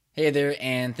Hey there,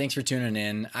 and thanks for tuning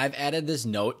in. I've added this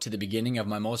note to the beginning of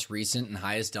my most recent and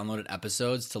highest downloaded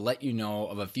episodes to let you know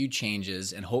of a few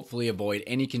changes and hopefully avoid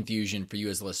any confusion for you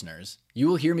as listeners. You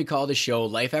will hear me call the show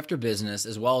Life After Business,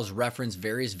 as well as reference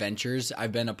various ventures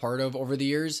I've been a part of over the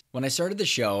years. When I started the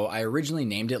show, I originally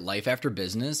named it Life After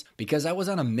Business because I was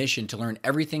on a mission to learn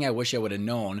everything I wish I would have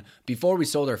known before we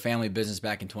sold our family business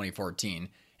back in 2014.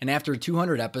 And after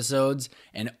 200 episodes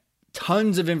and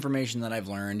tons of information that I've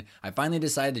learned, I finally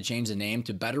decided to change the name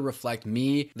to better reflect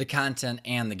me, the content,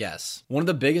 and the guests. One of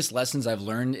the biggest lessons I've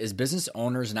learned is business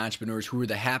owners and entrepreneurs who were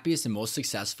the happiest and most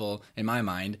successful, in my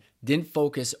mind, didn't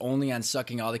focus only on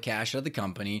sucking all the cash out of the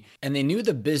company, and they knew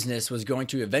the business was going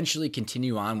to eventually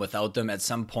continue on without them at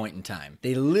some point in time.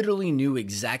 They literally knew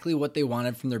exactly what they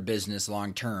wanted from their business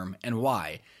long term and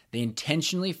why. They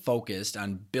intentionally focused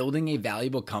on building a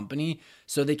valuable company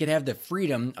so they could have the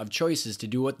freedom of choices to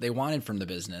do what they wanted from the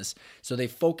business. So they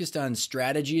focused on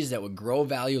strategies that would grow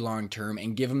value long term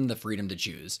and give them the freedom to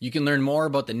choose. You can learn more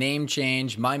about the name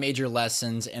change, my major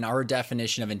lessons, and our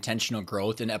definition of intentional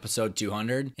growth in episode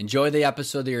 200. Enjoy the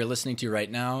episode that you're listening to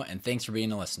right now, and thanks for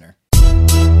being a listener.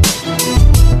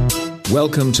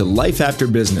 Welcome to Life After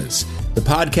Business, the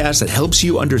podcast that helps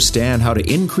you understand how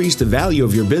to increase the value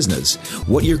of your business,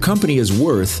 what your company is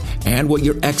worth, and what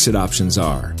your exit options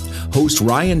are. Host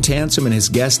Ryan Tansom and his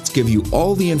guests give you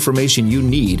all the information you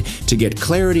need to get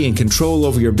clarity and control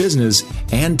over your business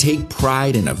and take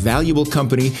pride in a valuable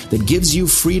company that gives you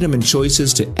freedom and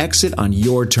choices to exit on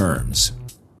your terms.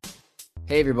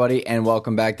 Hey everybody, and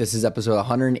welcome back. This is episode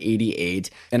 188,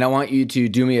 and I want you to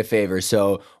do me a favor.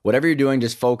 So whatever you're doing,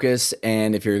 just focus,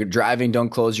 and if you're driving, don't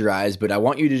close your eyes, but I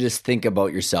want you to just think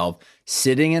about yourself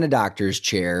sitting in a doctor's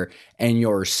chair and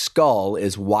your skull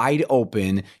is wide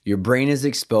open, your brain is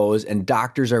exposed, and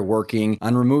doctors are working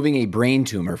on removing a brain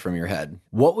tumor from your head.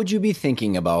 What would you be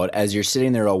thinking about as you're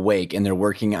sitting there awake and they're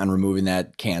working on removing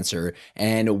that cancer?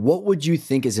 And what would you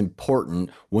think is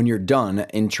important when you're done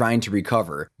in trying to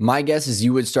recover? My guess is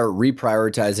you would start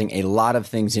reprioritizing a lot of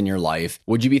things in your life.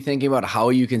 Would you be thinking about how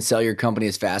you can sell your company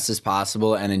as fast as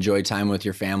possible and enjoy time with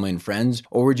your family and friends?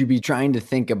 Or would you be trying to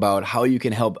think about how you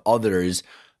can help others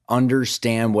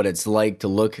understand what it's like to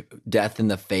look death in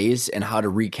the face and how to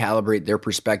recalibrate their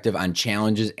perspective on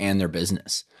challenges and their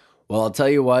business? Well, I'll tell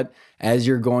you what, as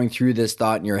you're going through this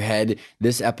thought in your head,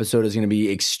 this episode is going to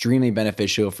be extremely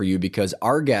beneficial for you because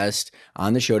our guest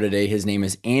on the show today, his name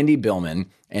is Andy Billman,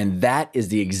 and that is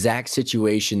the exact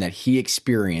situation that he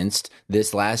experienced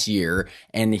this last year.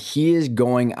 And he is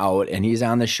going out and he's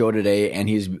on the show today and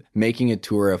he's making a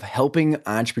tour of helping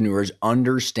entrepreneurs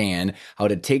understand how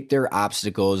to take their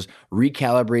obstacles,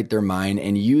 recalibrate their mind,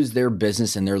 and use their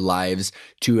business and their lives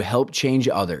to help change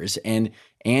others. And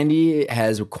Andy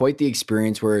has quite the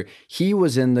experience where he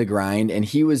was in the grind and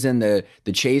he was in the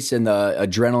chase and the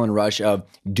adrenaline rush of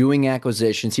doing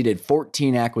acquisitions. He did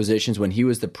 14 acquisitions when he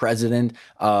was the president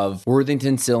of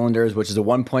Worthington Cylinders, which is a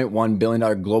 $1.1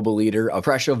 billion global leader of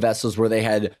pressure vessels where they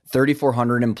had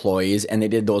 3,400 employees, and they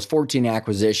did those 14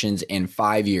 acquisitions in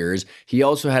 5 years. He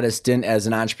also had a stint as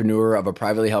an entrepreneur of a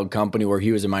privately held company where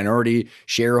he was a minority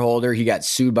shareholder. He got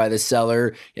sued by the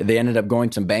seller. They ended up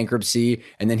going to bankruptcy,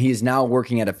 and then he is now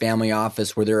working at a family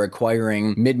office where they're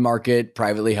acquiring mid-market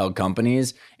privately held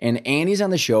companies. And Andy's on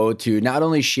the show to not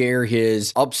only share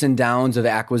his ups and downs of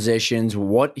acquisitions,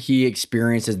 what he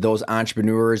experienced as those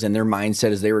entrepreneurs and their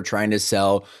mindset as they were trying to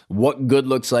sell, what good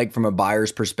looks like from a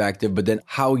buyer's perspective, but then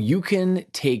how you can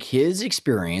take his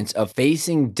experience of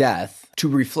facing death to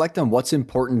reflect on what's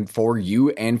important for you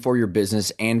and for your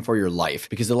business and for your life.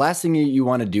 Because the last thing you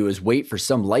want to do is wait for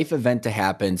some life event to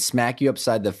happen, smack you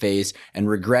upside the face, and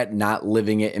regret not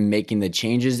living it and making the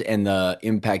changes and the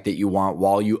impact that you want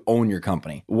while you own your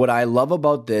company. What I love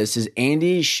about this is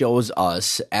Andy shows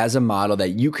us as a model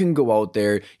that you can go out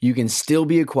there, you can still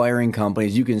be acquiring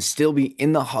companies, you can still be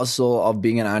in the hustle of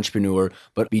being an entrepreneur,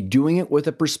 but be doing it with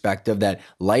a perspective that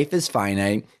life is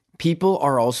finite. People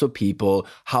are also people.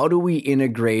 How do we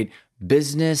integrate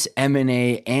business,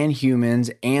 M&A, and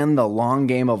humans and the long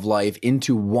game of life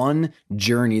into one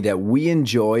journey that we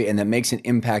enjoy and that makes an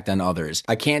impact on others?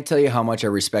 I can't tell you how much I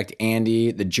respect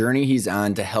Andy, the journey he's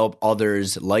on to help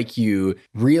others like you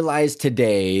realize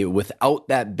today without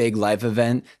that big life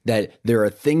event that there are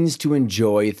things to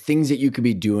enjoy, things that you could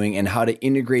be doing, and how to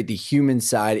integrate the human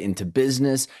side into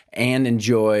business and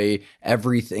enjoy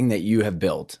everything that you have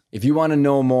built. If you want to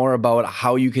know more about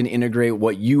how you can integrate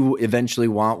what you eventually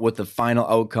want with the final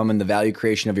outcome and the value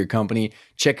creation of your company,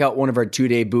 check out one of our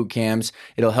 2-day boot camps.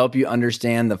 It'll help you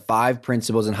understand the 5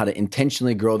 principles on how to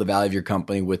intentionally grow the value of your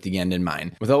company with the end in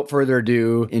mind. Without further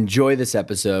ado, enjoy this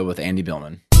episode with Andy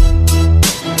Billman.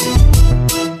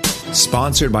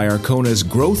 Sponsored by Arcona's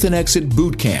Growth and Exit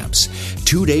Boot Camps.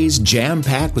 2 days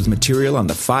jam-packed with material on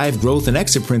the 5 growth and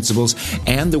exit principles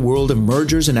and the world of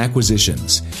mergers and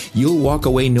acquisitions. You'll walk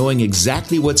away knowing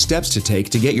exactly what steps to take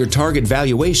to get your target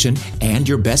valuation and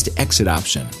your best exit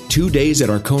option. 2 days at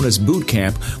Arcona's Boot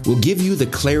Camp will give you the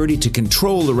clarity to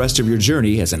control the rest of your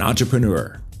journey as an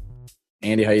entrepreneur.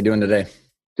 Andy, how you doing today?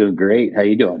 Doing great. How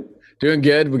you doing? Doing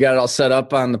good. We got it all set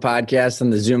up on the podcast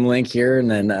and the Zoom link here. And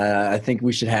then I think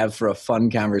we should have for a fun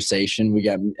conversation. We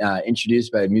got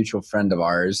introduced by a mutual friend of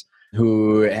ours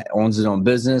who owns his own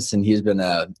business. And he's been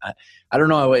I don't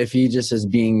know if he just is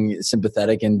being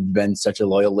sympathetic and been such a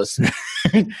loyal listener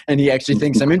and he actually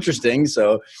thinks I'm interesting.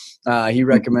 So he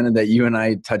recommended that you and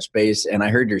I touch base, and I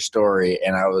heard your story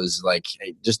and I was like,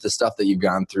 hey, just the stuff that you've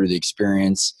gone through, the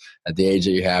experience at the age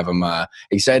that you have. I'm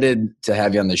excited to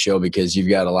have you on the show because you've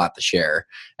got a lot to share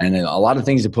and a lot of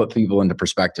things to put people into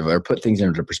perspective or put things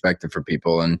into perspective for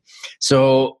people. And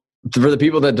so for the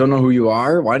people that don't know who you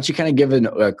are, why don't you kind of give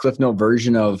a Cliff Note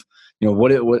version of,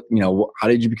 how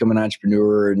did you become an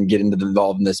entrepreneur and get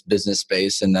involved in this business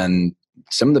space? And then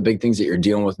some of the big things that you're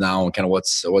dealing with now and kind of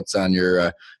what's on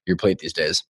your plate these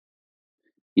days.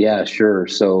 Yeah, sure.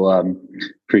 So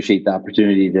appreciate the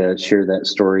opportunity to share that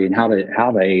story and how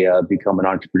to become an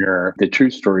entrepreneur. The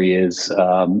true story is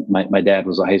my dad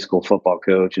was a high school football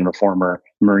coach and a former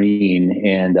Marine.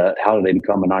 And how did they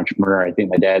become an entrepreneur? I think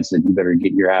my dad said, you better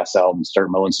get your ass out and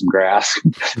start mowing some grass,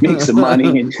 make some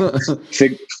money, and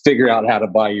figure out how to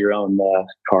buy your own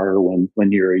car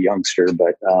when you're a youngster.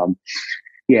 But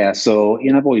yeah, so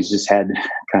I've always just had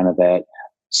kind of that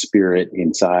spirit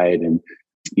inside, and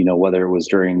whether it was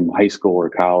during high school or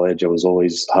college, I was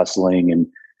always hustling and,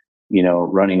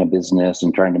 running a business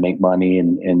and trying to make money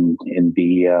and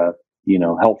be,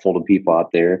 helpful to people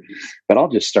out there. But I'll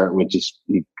just start with just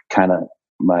kind of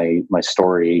my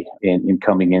story in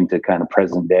coming into kind of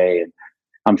present day. And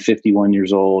I'm 51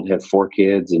 years old, have 4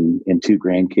 kids and 2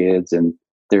 grandkids, and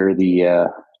they're the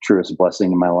truest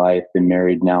blessing in my life. Been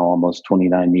married now almost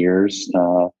 29 years.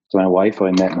 To my wife, who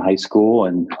I met in high school,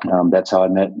 and that's how I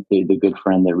met the good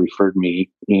friend that referred me.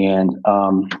 And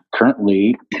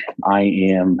currently, I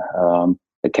am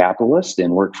a capitalist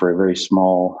and work for a very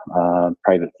small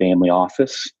private family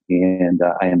office. And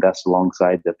I invest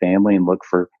alongside the family and look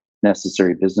for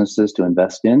necessary businesses to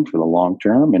invest in for the long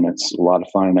term. And it's a lot of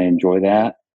fun, and I enjoy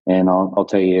that. And I'll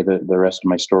tell you the rest of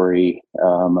my story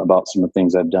about some of the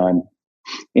things I've done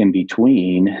in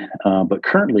between. But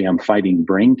currently, I'm fighting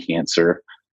brain cancer.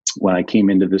 When I came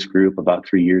into this group about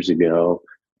 3 years ago,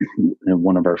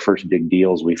 one of our first big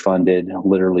deals we funded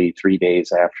literally 3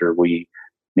 days after we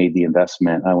made the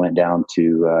investment. I went down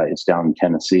to, it's down in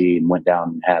Tennessee, and went down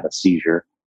and had a seizure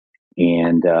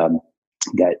and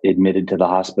got admitted to the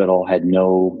hospital, had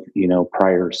no,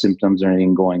 prior symptoms or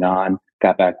anything going on.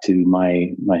 Got back to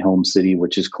my home city,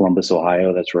 which is Columbus,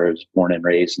 Ohio. That's where I was born and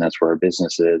raised, and that's where our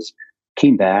business is.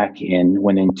 Came back and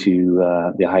went into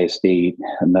the Ohio State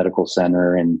Medical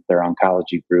Center and their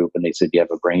oncology group, and they said, you have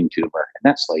a brain tumor. And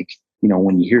that's like,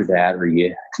 when you hear that, or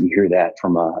you hear that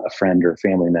from a friend or a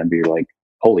family member, you're like,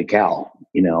 holy cow,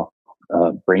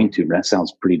 brain tumor, that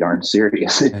sounds pretty darn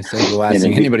serious. That's the last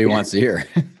thing anybody wants to hear.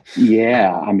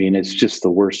 Yeah. I mean, it's just the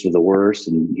worst of the worst.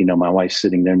 And, my wife's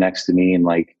sitting there next to me, and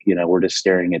like, we're just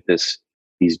staring at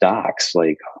these docs,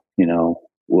 like,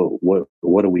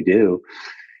 what do we do?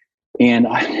 And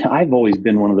I've always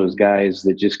been one of those guys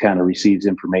that just kind of receives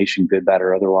information, good, bad,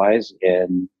 or otherwise.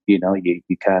 And, you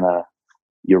kind of,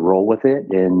 you roll with it,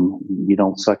 and you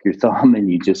don't suck your thumb,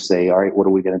 and you just say, all right, what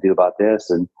are we going to do about this?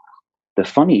 And the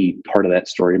funny part of that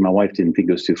story, my wife didn't think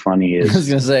it was too funny, is... I was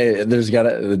going to say, there's got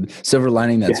a silver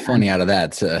lining that's funny out of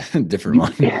that. It's a different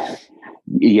one.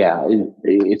 Yeah.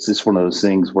 It's just one of those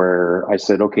things where I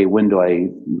said, okay, when do I...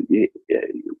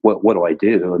 What do I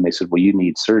do? And they said, well, you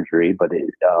need surgery, but it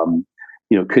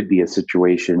could be a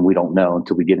situation we don't know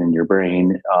until we get in your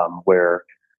brain where,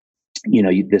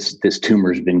 this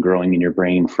tumor's been growing in your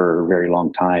brain for a very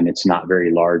long time. It's not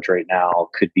very large right now.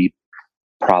 Could be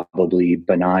probably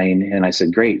benign. And I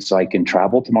said, great. So I can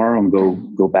travel tomorrow and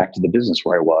go back to the business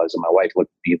where I was. And my wife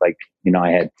looked at me like, I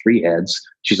had 3 heads.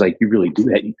 She's like, you really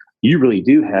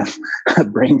do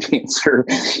have brain cancer.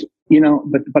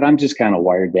 But I'm just kind of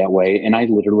wired that way. And I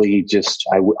literally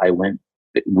I went,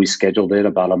 we scheduled it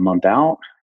about a month out,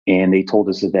 and they told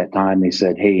us at that time, they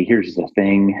said, hey, here's the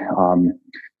thing.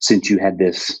 Since you had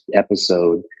this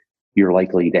episode, you're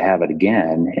likely to have it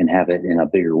again and have it in a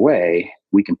bigger way.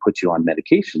 We can put you on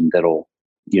medication that'll,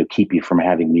 keep you from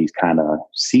having these kind of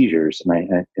seizures.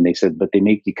 And they said, but they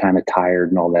make you kind of tired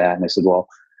and all that. And I said, well,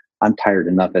 I'm tired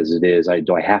enough as it is.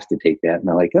 Do I have to take that? And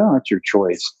they're like, oh, that's your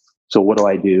choice. So what do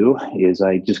I do is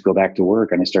I just go back to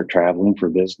work and I start traveling for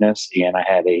business. And I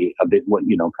had a big,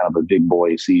 kind of a big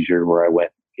boy seizure where I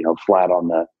went, flat on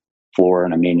the floor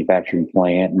in a manufacturing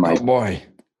plant. And Oh boy.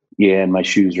 yeah, and my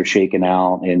shoes are shaking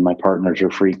out and my partners are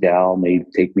freaked out and they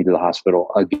take me to the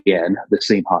hospital again, the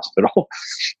same hospital.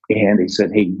 And they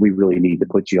said, hey, we really need to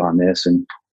put you on this. And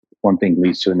one thing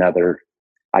leads to another.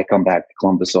 I come back to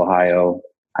Columbus, Ohio.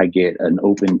 I get an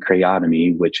open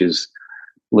craniotomy, which is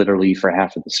literally for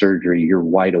half of the surgery, you're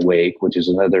wide awake, which is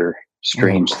another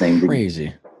strange thing.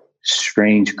 Crazy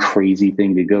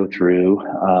thing to go through.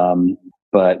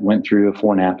 But went through a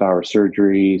 4.5 hour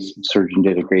surgery. Surgeon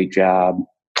did a great job.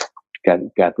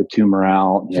 Got the tumor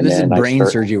out. So this is brain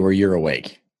surgery where you're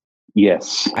awake.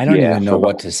 Yes. I don't even know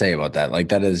what to say about that. Like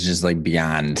that is just like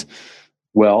beyond.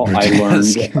 Well, I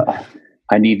learned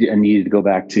I needed to go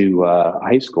back to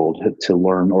high school to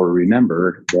learn or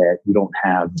remember that you don't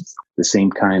have the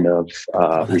same kind of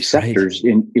receptors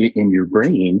in your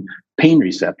brain, pain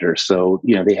receptors. So,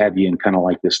 they have you in kind of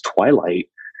like this twilight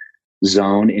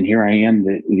zone. And here I am,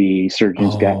 the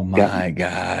surgeons got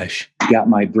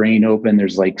my brain open.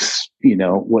 There's like,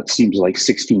 what seems like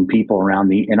 16 people around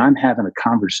me, and I'm having a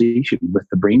conversation with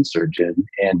the brain surgeon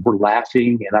and we're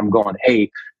laughing and I'm going, hey,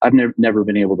 I've never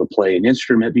been able to play an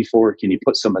instrument before. Can you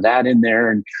put some of that in there?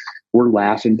 And we're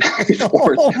laughing back and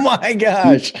forth. Oh my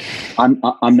gosh. I'm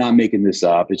not making this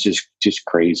up. It's just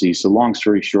crazy. So long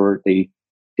story short, they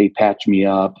patch me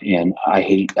up, and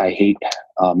I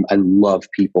love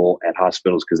people at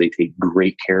hospitals because they take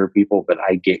great care of people, but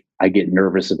I get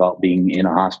nervous about being in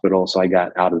a hospital. So I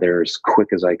got out of there as quick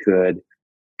as I could,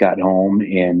 got home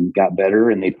and got better.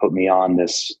 And they put me on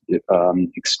this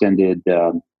extended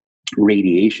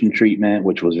radiation treatment,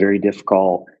 which was very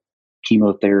difficult.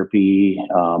 Chemotherapy.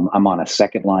 I'm on a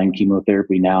second line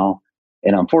chemotherapy now.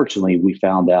 And unfortunately, we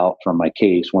found out from my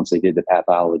case, once they did the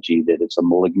pathology, that it's a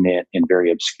malignant and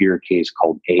very obscure case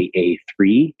called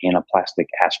AA3, anaplastic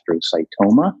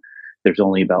astrocytoma. There's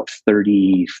only about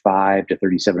 35 to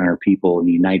 3,700 people in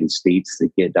the United States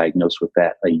that get diagnosed with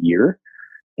that a year.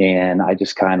 And I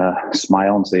just kind of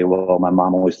smile and say, well, my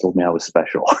mom always told me I was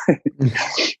special.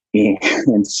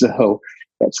 and so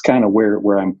that's kind of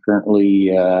where I'm currently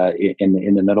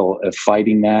in the middle of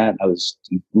fighting that. I was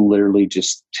literally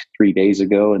just 3 days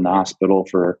ago in the hospital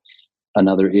for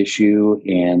another issue,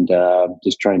 and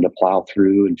just trying to plow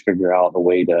through and figure out a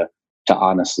way to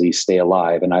honestly stay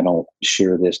alive. And I don't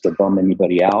share this to bum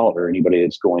anybody out or anybody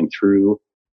that's going through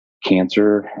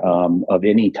cancer of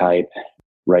any type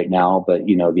right now, but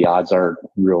the odds aren't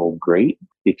real great.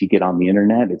 If you get on the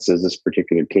internet, it says this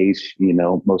particular case,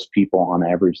 most people on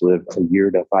average live a year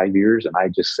to 5 years. And I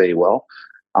just say, well,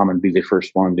 I'm going to be the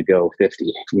first one to go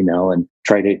 50, and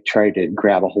try to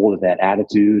grab a hold of that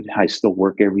attitude. I still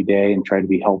work every day and try to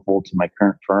be helpful to my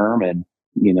current firm, and,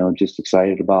 just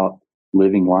excited about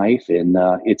living life. And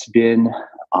it's been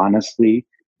honestly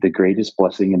the greatest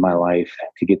blessing in my life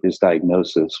to get this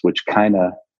diagnosis, which kind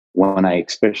of,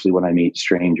 especially when I meet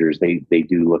strangers, they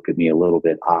do look at me a little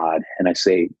bit odd. And I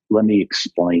say, let me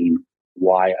explain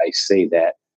why I say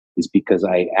that, is because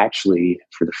I actually,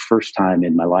 for the first time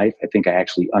in my life, I think I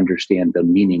actually understand the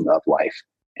meaning of life.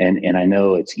 And I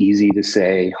know it's easy to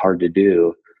say, hard to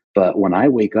do, but when I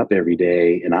wake up every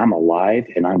day and I'm alive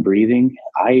and I'm breathing,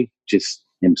 I just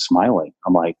am smiling.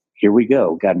 I'm like, here we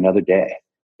go, got another day.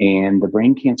 And the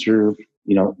brain cancer,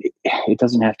 it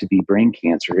doesn't have to be brain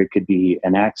cancer. It could be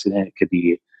an accident. It could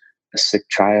be a sick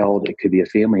child. It could be a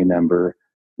family member.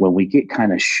 When we get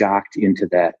kind of shocked into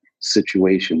that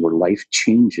situation where life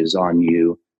changes on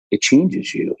you, it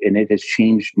changes you. And it has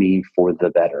changed me for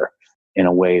the better in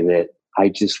a way that I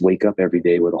just wake up every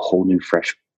day with a whole new,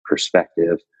 fresh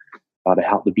perspective about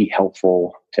how to be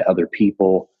helpful to other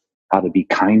people, how to be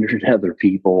kinder to other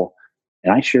people.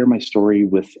 And I share my story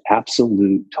with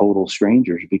absolute total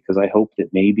strangers because I hope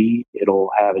that maybe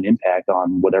it'll have an impact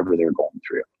on whatever they're going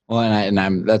through. Well, and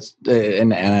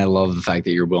I love the fact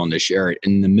that you're willing to share it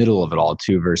in the middle of it all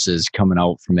too, versus coming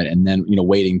out from it and then,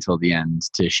 waiting till the end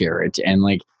to share it. And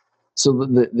so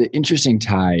the interesting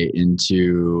tie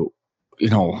into,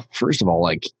 first of all,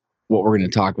 like what we're going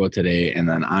to talk about today, and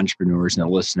then entrepreneurs and the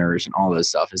listeners and all this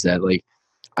stuff is that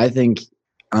I think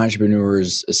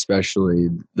entrepreneurs, especially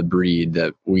the breed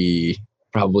that we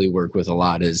probably work with a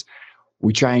lot, is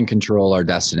we try and control our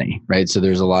destiny, right? So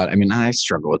there's a lot, I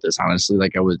struggle with this, honestly.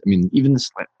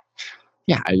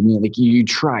 You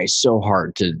try so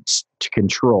hard to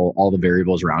control all the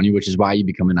variables around you, which is why you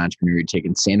become an entrepreneur. You take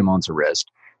insane amounts of risk.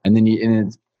 And then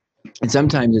and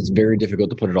sometimes it's very difficult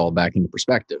to put it all back into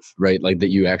perspective, right? Like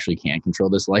that you actually can't control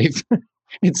this life.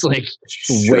 It's like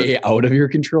Sure. way out of your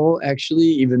control, actually,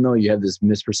 even though you have this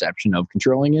misperception of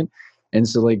controlling it. And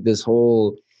so like this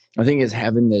whole, I think is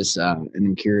having this, and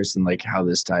I'm curious in like how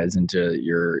this ties into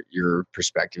your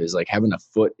perspective, is like having a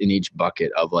foot in each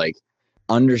bucket of like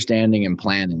understanding and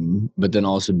planning, but then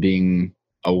also being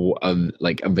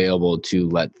like available to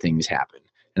let things happen.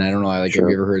 And I don't know, like, have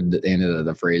you ever heard the end of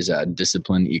the phrase,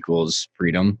 discipline equals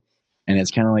freedom? And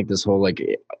it's kind of like this whole, like,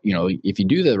 you know, if you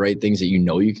do the right things that you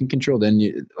know you can control, then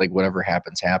you, like, whatever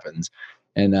happens, happens.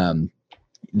 And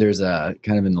there's a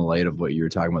kind of in the light of what you were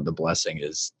talking about, the blessing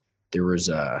is there was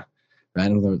a, I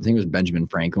don't know, I think it was Benjamin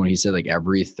Franklin. He said like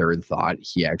every third thought,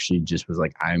 he actually just was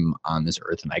like, I'm on this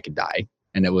earth and I could die.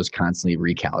 And it was constantly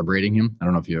recalibrating him. I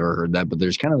don't know if you ever heard that, but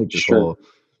there's kind of like this whole,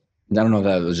 I don't know if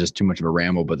that was just too much of a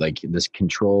ramble, but like this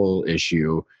control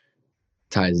issue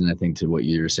ties in, I think, to what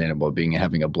you were saying about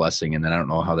having a blessing. And then I don't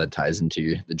know how that ties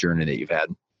into the journey that you've had.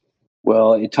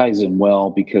 Well, it ties in well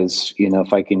because, you know,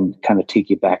 if I can kind of take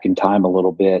you back in time a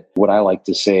little bit, what I like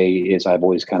to say is I've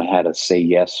always kind of had a say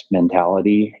yes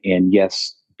mentality. And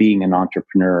yes, being an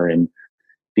entrepreneur and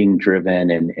being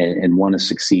driven and want to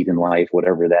succeed in life,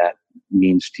 whatever that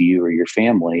means to you or your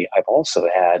family, I've also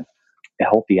had a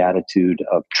healthy attitude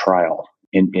of trial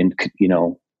in you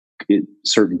know,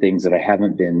 certain things that I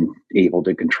haven't been able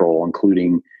to control,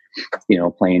 including, you know,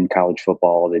 playing college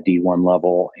football at a D1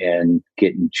 level and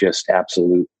getting just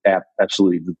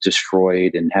absolutely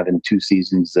destroyed and having 2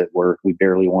 seasons that we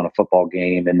barely won a football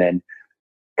game, and then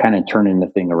kind of turning the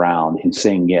thing around and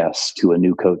saying yes to a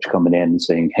new coach coming in and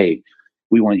saying, hey,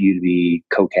 we want you to be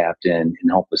co-captain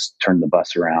and help us turn the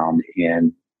bus around,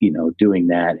 and, you know, doing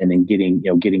that, and then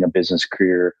getting a business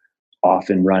career off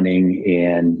and running,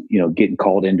 and, you know, getting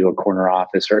called into a corner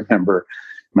office. I remember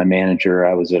my manager,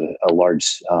 I was at a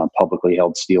large publicly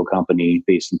held steel company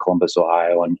based in Columbus,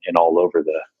 Ohio, and all over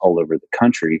the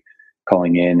country,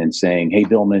 calling in and saying, hey,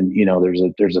 Billman, you know,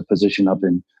 there's a position up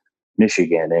in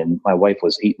Michigan. And my wife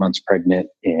was 8 months pregnant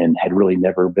and had really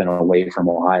never been away from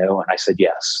Ohio. And I said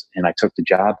yes. And I took the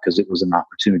job because it was an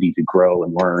opportunity to grow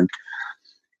and learn.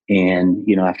 And,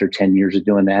 you know, after 10 years of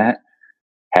doing that,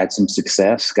 had some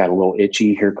success, got a little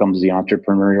itchy. Here comes the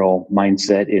entrepreneurial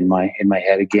mindset in my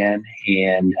head again.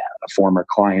 And a former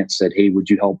client said, hey, would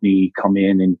you help me come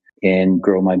in and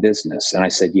grow my business? And I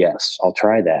said, yes, I'll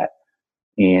try that.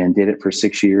 And did it for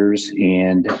 6 years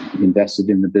and invested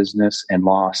in the business and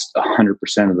lost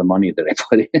 100% of the money that I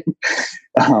put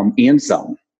in, and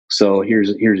some. So here's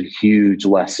a huge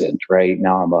lesson, right?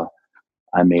 Now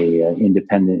I'm a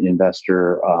independent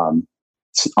investor,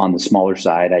 on the smaller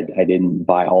side. I didn't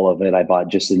buy all of it. I bought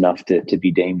just enough to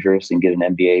be dangerous and get an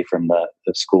MBA from the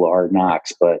School of Hard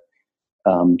Knocks. But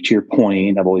to your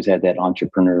point, I've always had that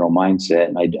entrepreneurial mindset,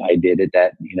 and I did it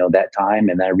that time,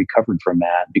 and I recovered from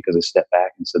that because I stepped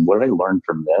back and said, what did I learn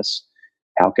from this?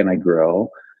 How can I grow?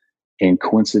 And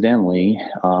coincidentally,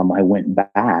 I went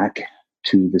back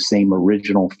to the same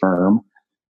original firm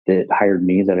that hired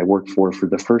me, that I worked for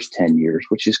the first 10 years,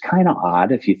 which is kind of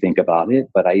odd if you think about it.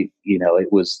 But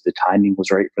the timing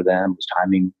was right for them.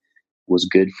 Timing was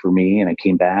good for me. And I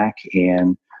came back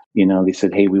and, you know, they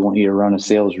said, hey, we want you to run a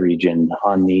sales region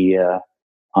on the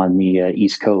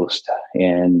East Coast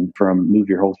and move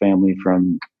your whole family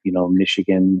from, you know,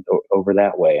 Michigan over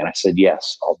that way. And I said,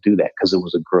 yes, I'll do that, because it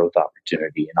was a growth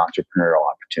opportunity, an entrepreneurial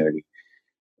opportunity,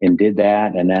 and did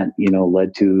that. And that, you know,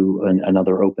 led to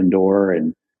another open door,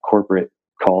 and corporate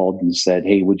called and said,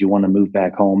 hey, would you want to move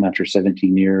back home after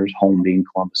 17 years, home being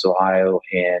Columbus, Ohio,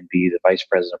 and be the vice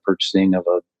president of purchasing of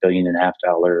 $1.5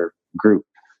 billion group?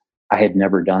 I had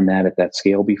never done that at that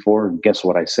scale before. And guess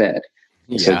what I said?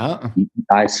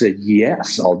 I said,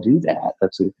 yes, I'll do that.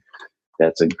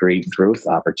 That's a great growth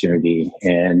opportunity.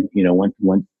 And, you know,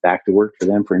 went back to work for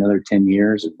them for another 10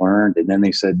 years and learned. And then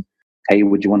they said, hey,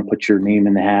 would you want to put your name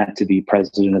in the hat to be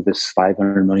president of this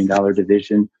 $500 million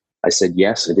division? I said,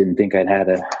 yes. I didn't think I'd had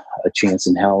a chance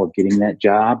in hell of getting that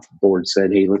job. The board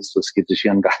said, hey, let's give this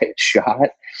young guy a shot.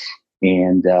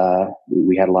 And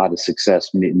we had a lot of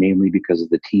success, mainly because of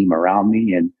the team around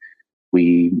me. And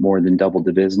we more than doubled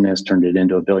the business, turned it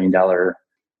into $1 billion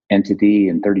entity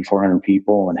and 3,400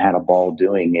 people, and had a ball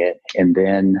doing it. And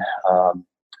then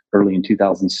early in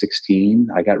 2016,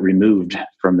 I got removed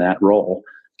from that role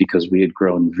because we had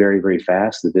grown very, very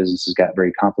fast. The businesses got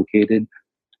very complicated.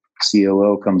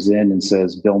 COO comes in and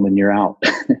says, Billman, you're out.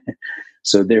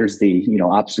 So there's the, you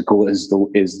know, obstacle is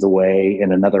the way,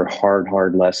 and another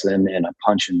hard lesson and a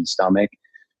punch in the stomach.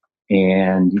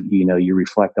 And, you know, you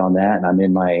reflect on that, and I'm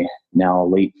in my now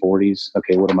late 40s.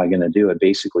 Okay, what am I going to do? I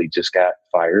basically just got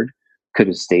fired. Could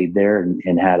have stayed there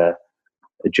and had a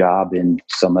a job in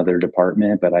some other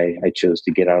department, but I chose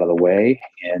to get out of the way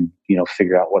and,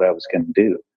 figure out what I was going to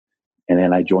do. And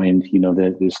then I joined,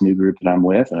 this new group that I'm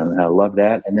with, and I love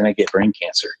that. And then I get brain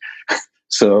cancer.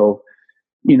 So,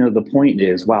 the point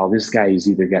is, wow, this guy has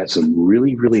either got some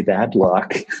really, really bad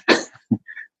luck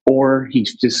or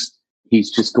he's just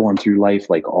going through life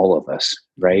like all of us,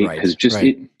 right? Because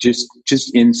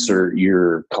just insert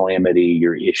your calamity,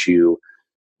 your issue.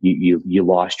 You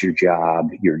lost your job.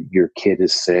 Your kid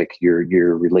is sick.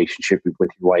 Your relationship with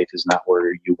your wife is not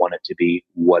where you want it to be.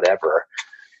 Whatever.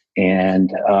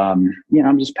 And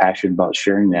I'm just passionate about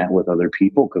sharing that with other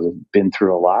people because I've been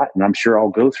through a lot, and I'm sure I'll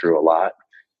go through a lot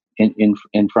in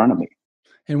front of me.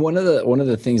 And one of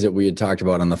the things that we had talked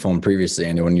about on the phone previously,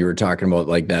 and when you were talking about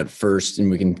like that first, and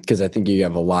we can, because I think you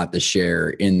have a lot to share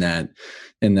in that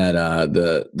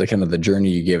the kind of the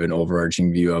journey you gave an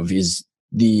overarching view of, is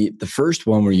the first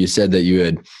one where you said that you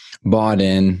had bought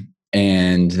in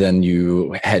and then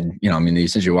you had, you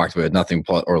essentially walked away with nothing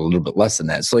or a little bit less than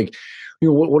that. So like,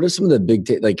 what are some of the big,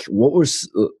 what was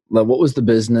the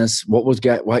business?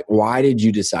 Why did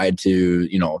you decide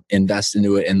to, invest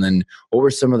into it? And then what were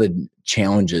some of the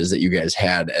challenges that you guys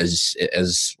had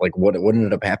as like, what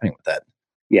ended up happening with that?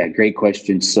 Yeah, great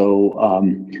question. So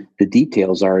the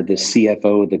details are the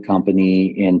CFO of the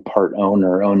company and part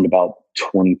owner owned about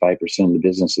 25% of the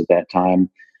business at that time,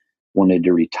 wanted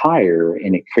to retire,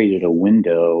 and it created a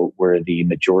window where the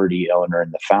majority owner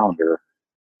and the founder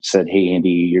said, "Hey, Andy,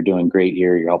 you're doing great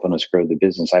here. You're helping us grow the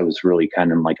business." I was really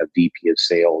kind of like a VP of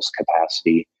sales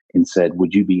capacity, and said,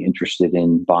 "Would you be interested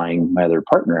in buying my other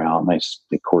partner out?" And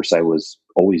of course, I was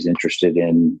always interested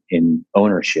in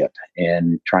ownership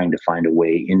and trying to find a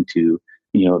way into,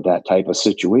 that type of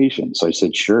situation. So I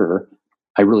said, sure.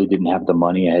 I really didn't have the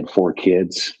money. I had 4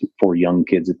 young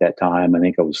kids at that time. I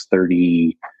think I was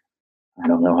 30. I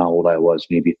don't know how old I was,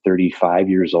 maybe 35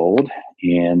 years old.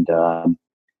 And,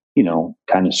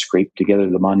 kind of scraped together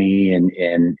the money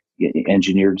and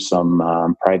engineered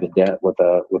some private debt with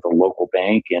a local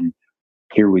bank, and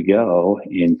here we go,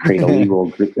 and create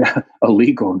a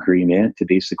legal agreement to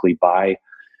basically buy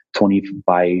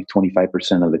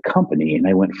 25% of the company. And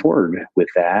I went forward with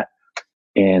that.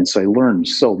 And so I learned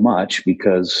so much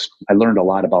because I learned a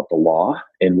lot about the law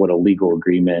and what a legal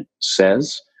agreement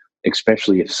says,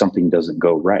 especially if something doesn't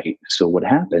go right. So what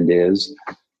happened is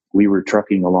we were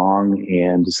trucking along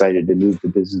and decided to move the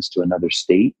business to another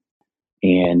state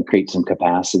and create some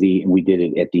capacity. And we did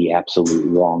it at the absolute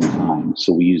wrong time.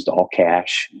 So we used all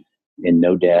cash and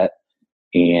no debt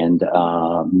and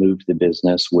moved the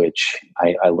business, which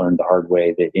I learned the hard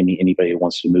way that anybody who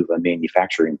wants to move a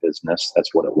manufacturing business,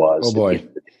 that's what it was. Oh boy.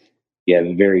 Yeah,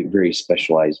 very, very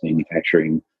specialized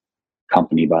manufacturing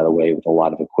company, by the way, with a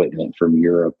lot of equipment from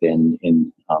Europe and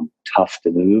tough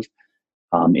to move.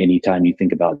 Anytime you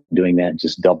think about doing that,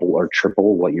 just double or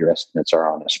triple what your estimates are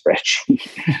on a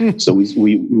spreadsheet. So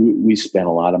we spent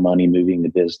a lot of money moving the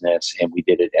business, and we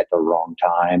did it at the wrong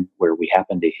time, where we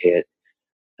happened to hit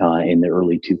in the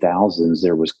early 2000s.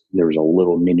 There was a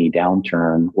little mini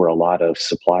downturn where a lot of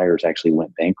suppliers actually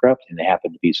went bankrupt, and they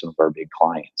happened to be some of our big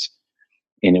clients.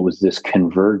 And it was this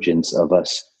convergence of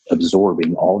us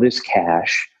absorbing all this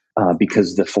cash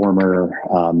because the former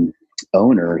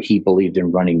owner, he believed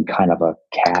in running kind of a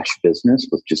cash business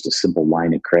with just a simple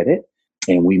line of credit.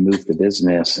 And we moved the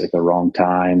business at the wrong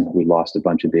time. We lost a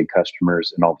bunch of big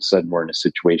customers, and all of a sudden we're in a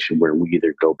situation where we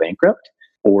either go bankrupt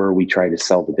or we try to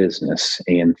sell the business.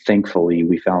 And thankfully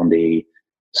we found a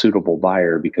suitable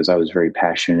buyer because I was very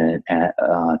passionate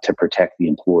to protect the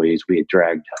employees. We had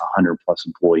dragged 100 plus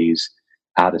employees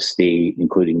out of state,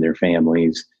 including their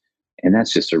families. And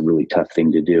that's just a really tough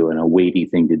thing to do and a weighty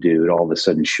thing to do. To all of a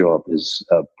sudden show up as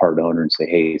a part owner and say,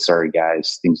 "Hey, sorry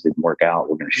guys, things didn't work out.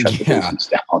 We're going to shut the business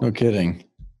down." No kidding.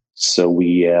 So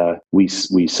we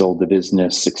sold the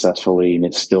business successfully, and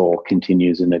it still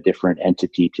continues in a different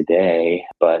entity today.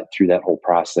 But through that whole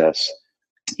process,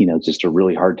 just a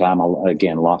really hard time. I,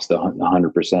 again, lost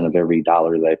 100% of every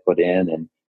dollar that I put in, and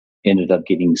ended up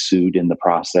getting sued in the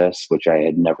process, which I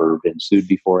had never been sued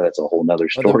before. That's a whole nother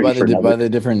story. By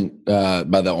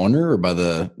the owner or by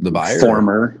the buyer?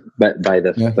 Former, but by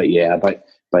the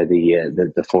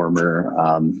former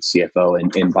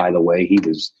CFO. And by the way,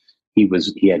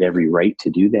 he had every right to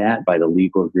do that by the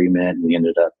legal agreement. We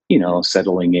ended up,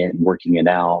 settling it and working it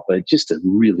out. But just a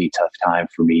really tough time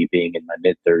for me, being in my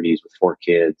mid-30s with 4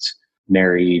 kids,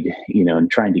 married, and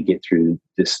trying to get through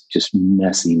this just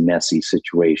messy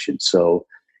situation. So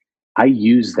I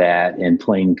use that and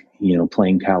playing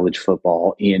college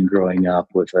football and growing up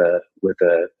with a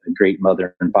great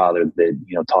mother and father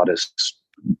that, taught us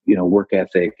work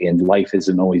ethic and life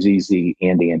isn't always easy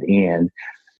and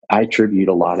I attribute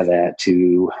a lot of that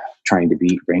to trying to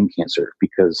beat brain cancer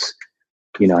because,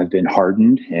 I've been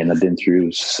hardened and I've been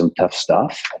through some tough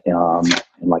stuff. And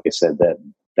like I said,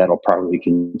 that'll probably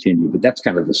continue, but that's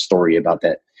kind of the story about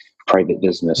that private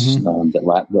business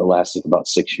that lasted about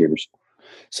 6 years.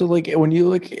 So like when you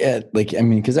look at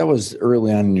because that was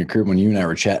early on in your career when you and I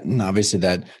were chatting, obviously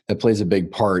that plays a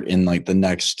big part in like the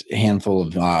next handful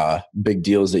of big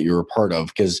deals that you were a part of.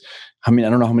 Because I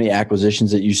don't know how many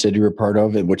acquisitions that you said you were part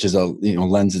of, which is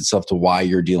lends itself to why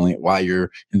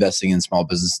you're investing in small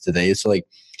business today. So like,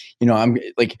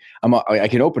 I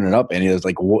can open it up and it's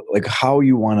like how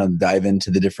you want to dive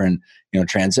into the different,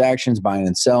 transactions, buying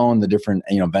and selling, the different,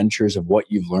 ventures of what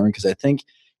you've learned. Cause I think,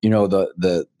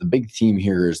 the big theme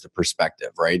here is the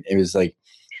perspective, right? It was like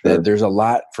that there's a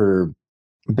lot for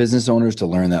business owners to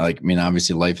learn that,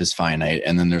 obviously life is finite.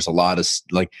 And then there's a lot.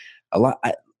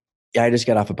 I just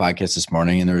got off a podcast this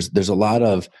morning and there's a lot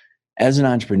of, as an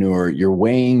entrepreneur, you're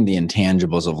weighing the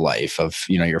intangibles of life of,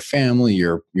 your family,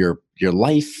 your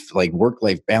life, like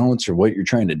work-life balance or what you're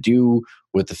trying to do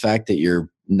with the fact that you're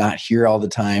not here all the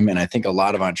time. And I think a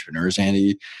lot of entrepreneurs,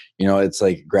 Andy, it's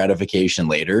like gratification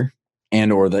later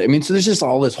so there's just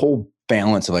all this whole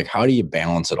balance of like, how do you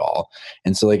balance it all?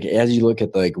 And so like, as you look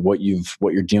at like what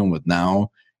you're dealing with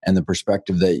now and the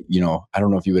perspective that, I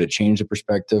don't know if you would have changed the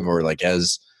perspective or like,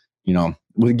 as,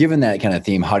 given that kind of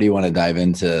theme, how do you want to dive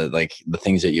into like the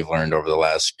things that you've learned over the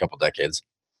last couple decades?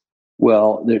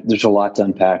 Well, there's a lot to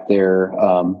unpack there.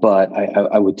 But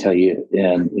I would tell you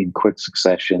in quick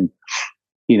succession,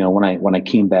 when I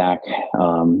came back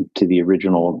to the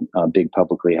original big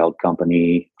publicly held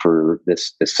company for the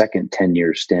second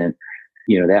 10-year stint,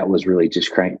 that was really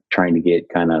just trying to get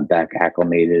kind of back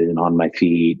acclimated and on my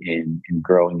feet and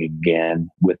growing again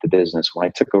with the business. When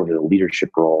I took over the leadership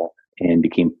role and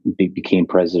became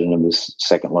president of this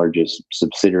second largest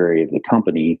subsidiary of the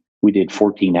company, we did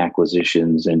 14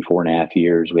 acquisitions in 4.5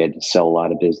 years. We had to sell a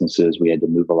lot of businesses. We had to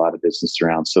move a lot of business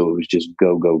around. So it was just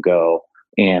go, go, go.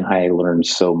 And I learned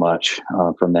so much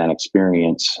from that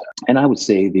experience. And I would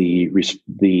say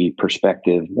the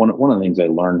perspective, one of the things I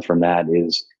learned from that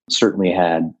is certainly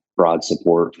had broad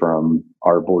support from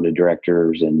our board of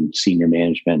directors and senior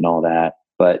management and all that.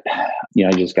 But,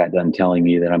 I just got done telling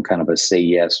you that I'm kind of a say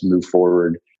yes, move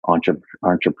forward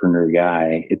entrepreneur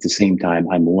guy. At the same time,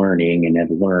 I'm learning and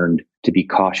have learned to be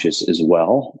cautious as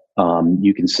well.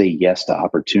 You can say yes to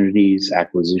opportunities,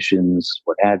 acquisitions,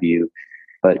 what have you,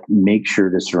 but make sure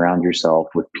to surround yourself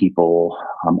with people.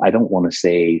 I don't want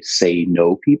to say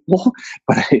no people,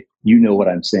 but you know what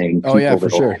I'm saying. Oh yeah, for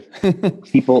sure.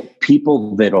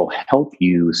 people that'll help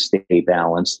you stay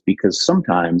balanced, because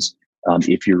sometimes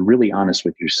if you're really honest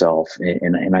with yourself,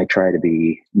 and I try to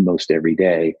be most every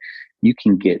day, you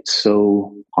can get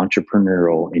so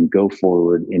entrepreneurial and go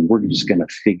forward and we're just going to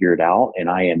figure it out. And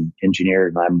I am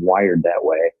engineered and I'm wired that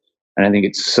way. And I think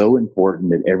it's so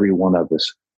important that every one of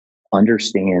us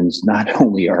understands not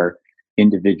only our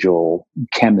individual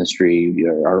chemistry,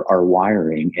 our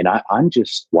wiring, and I'm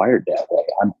just wired that way.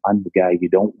 I'm the guy you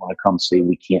don't want to come say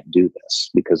we can't do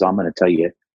this, because I'm going to tell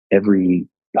you every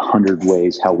 100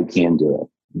 ways how we can do it.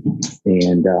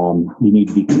 And you need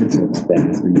to be consistent with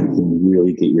that, or you can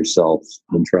really get yourself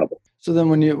in trouble. So then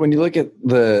when you look at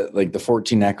the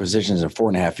 14 acquisitions in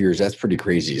 4.5 years, that's pretty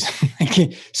crazy.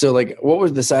 So like, what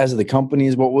was the size of the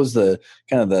companies? What was the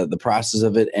kind of the process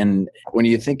of it? And when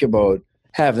you think about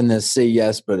having this say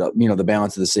yes, but the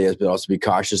balance of the say yes, but also be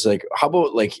cautious, like how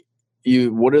about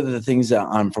what are the things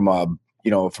that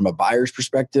from a buyer's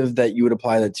perspective that you would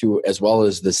apply that to, as well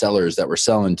as the sellers that were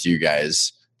selling to you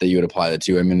guys that you would apply that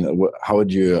to? I mean, how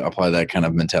would you apply that kind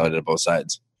of mentality to both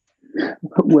sides?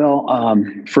 Well,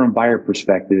 from a buyer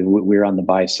perspective, we're on the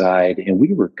buy side, and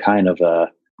we were kind of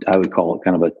I would call it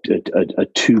kind of a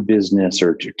two business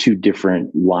or two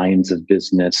different lines of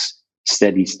business,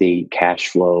 steady state cash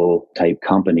flow type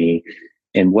company.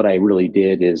 And what I really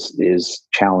did is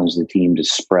challenge the team to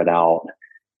spread out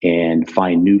and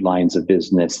find new lines of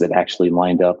business that actually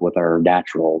lined up with our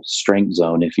natural strength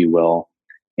zone, if you will.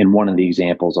 And one of the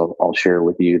examples I'll share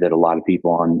with you that a lot of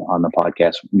people on the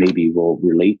podcast maybe will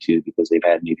relate to, because they've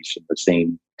had maybe some of the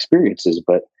same experiences.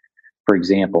 But for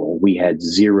example, we had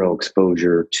zero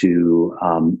exposure to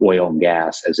oil and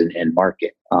gas as an end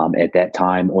market. At that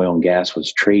time, oil and gas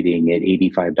was trading at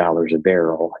 $85 a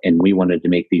barrel, and we wanted to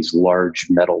make these large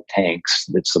metal tanks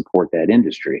that support that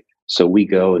industry. So we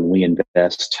go and we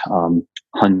invest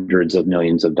hundreds of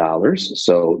millions of dollars.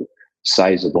 So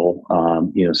sizable,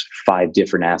 5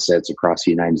 different assets across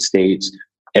the United States.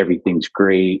 Everything's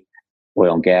great.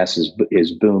 oil and gas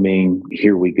is booming.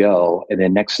 Here we go. And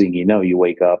then next thing you know, you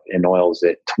wake up and oil's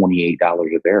at $28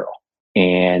 a barrel.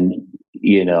 And,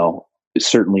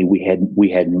 certainly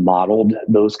we had modeled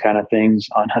those kind of things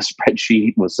on a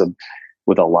spreadsheet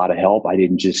with a lot of help. I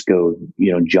didn't just go,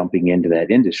 jumping into that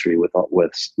industry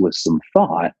with some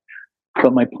thought.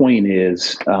 But my point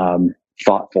is,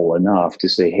 thoughtful enough to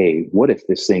say, hey, what if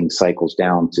this thing cycles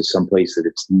down to some place that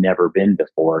it's never been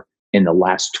before in the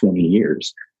last 20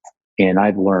 years? And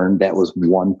I've learned that was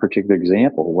one particular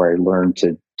example where I learned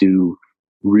to do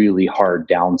really hard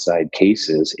downside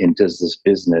cases. And does this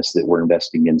business that we're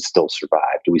investing in still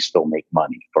survive? Do we still make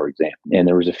money, for example? And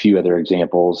there was a few other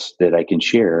examples that I can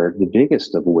share, the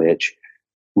biggest of which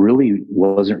really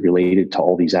wasn't related to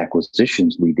all these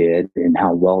acquisitions we did and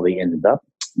how well they ended up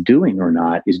doing or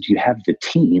not, is do you have the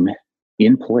team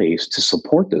in place to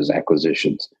support those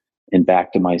acquisitions? And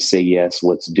back to my say, yes,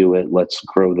 let's do it. Let's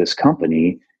grow this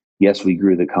company. Yes, we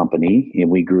grew the company and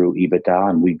we grew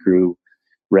EBITDA and we grew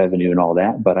revenue and all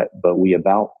that, but we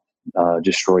about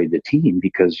destroyed the team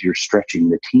because you're stretching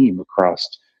the team across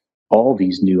all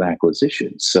these new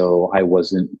acquisitions. So I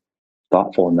wasn't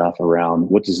thoughtful enough around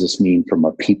what does this mean from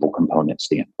a people component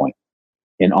standpoint,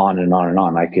 and on and on and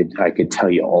on. I could tell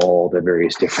you all the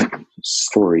various different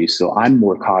stories. So I'm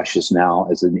more cautious now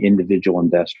as an individual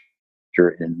investor,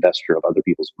 an investor of other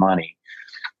people's money.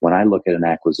 When I look at an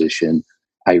acquisition,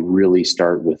 I really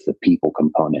start with the people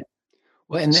component.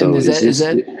 Well, and so is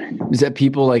that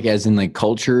people like as in like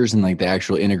cultures and like the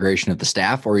actual integration of the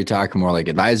staff, or are you talking more like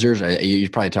advisors? You're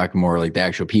probably talking more like the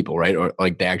actual people, right? Or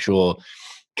like the actual,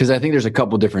 because I think there's a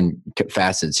couple different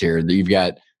facets here. You've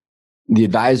got the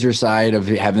advisor side of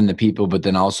having the people, but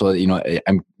then also,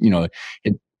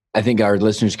 I think our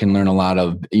listeners can learn a lot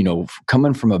of,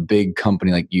 coming from a big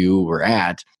company like you were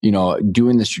at,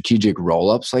 doing the strategic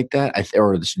roll-ups like that,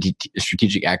 or the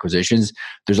strategic acquisitions.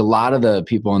 There's a lot of the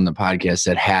people on the podcast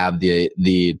that have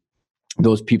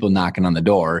those people knocking on the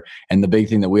door. And the big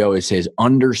thing that we always say is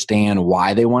understand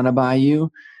why they want to buy you,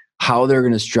 how they're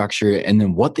going to structure it, and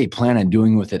then what they plan on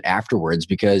doing with it afterwards.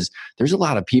 Because there's a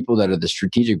lot of people that are the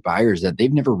strategic buyers that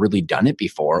they've never really done it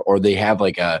before, or they have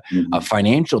like a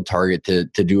financial target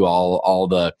to do all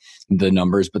the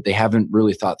numbers, but they haven't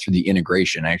really thought through the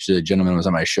integration. Actually, a gentleman was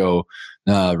on my show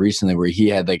recently where he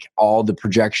had like all the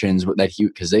projections that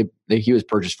he was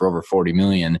purchased for over 40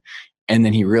 million. And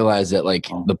then he realized that like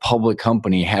the public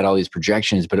company had all these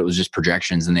projections, but it was just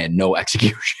projections and they had no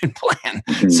execution plan.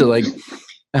 So like,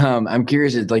 I'm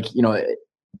curious, it's like,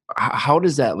 how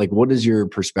does that, like, what is your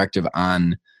perspective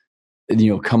on,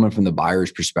 coming from the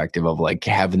buyer's perspective of like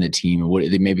having the team? What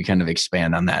they maybe kind of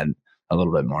expand on that a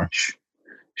little bit more?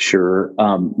 Sure.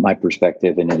 My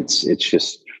perspective, and it's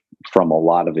just from a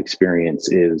lot of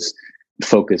experience, is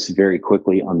focus very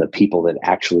quickly on the people that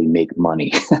actually make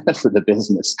money for the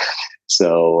business.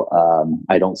 So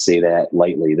I don't say that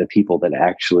lightly. The people that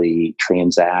actually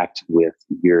transact with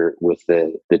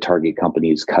the target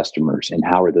company's customers, and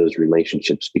how are those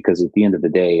relationships? Because at the end of the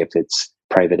day, if it's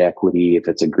private equity, if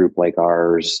it's a group like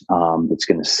ours, that's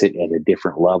going to sit at a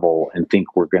different level and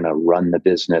think we're going to run the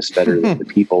business better than the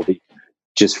people,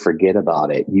 just forget about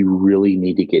it. You really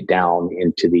need to get down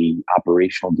into the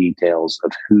operational details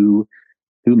of who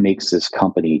makes this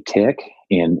company tick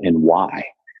and why.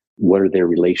 What are their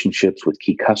relationships with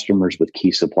key customers, with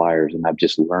key suppliers? And I've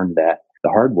just learned that the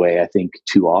hard way. I think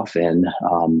too often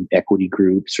equity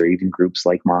groups or even groups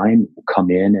like mine will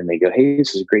come in and they go, hey,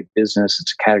 this is a great business.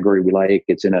 It's a category we like.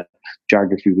 It's in a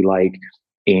geography we like.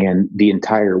 And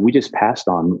we just passed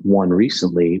on one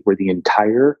recently where the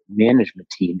entire management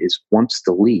team wants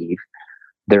to leave.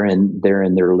 They're in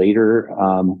their later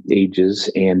ages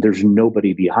and there's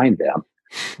nobody behind them.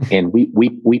 And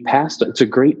we passed. It's a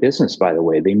great business, by the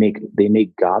way. They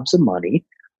make gobs of money.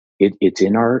 It's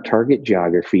in our target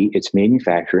geography. It's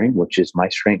manufacturing, which is my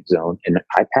strength zone. And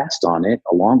I passed on it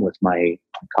along with my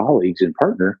colleagues and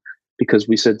partner because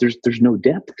we said there's no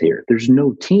depth here. There's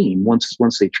no team once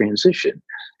they transition.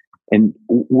 And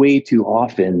way too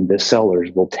often the sellers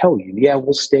will tell you, yeah,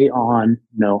 we'll stay on,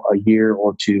 a year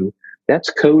or two. That's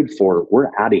code for we're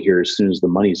out of here as soon as the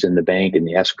money's in the bank and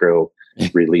the escrow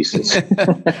releases.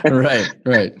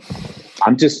 Right.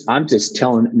 I'm just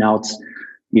telling now. It's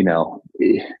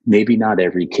maybe not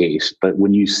every case, but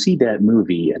when you see that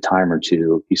movie a time or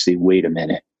two, you say, wait a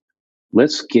minute,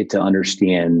 let's get to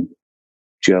understand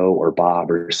Joe or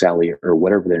Bob or Sally or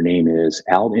whatever their name is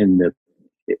out in the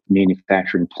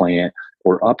manufacturing plant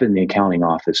or up in the accounting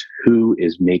office, who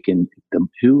is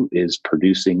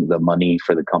producing the money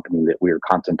for the company that we are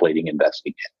contemplating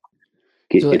investing in.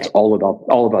 It's all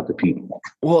about the people.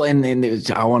 Well, and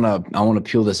I want to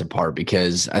peel this apart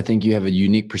because I think you have a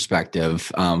unique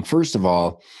perspective. First of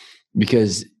all,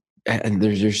 because and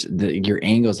there's just your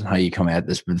angles and how you come at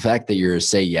this, but the fact that you're a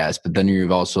say yes, but then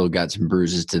you've also got some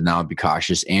bruises to now be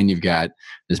cautious, and you've got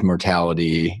this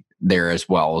mortality there as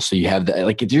well. So you have that,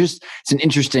 like, it's an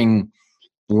interesting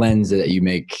lens that you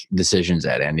make decisions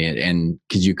at, Andy, and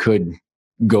because you could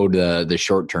go to the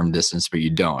short-term distance, but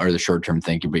you don't, or the short-term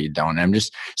thinking, but you don't. And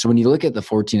so when you look at the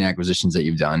 14 acquisitions that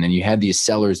you've done, and you have these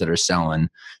sellers that are selling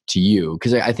to you,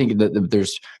 because I think that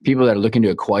there's people that are looking to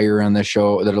acquire on the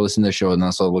show, that are listening to the show, and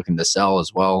also looking to sell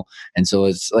as well. And so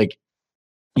it's like,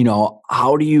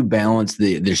 how do you balance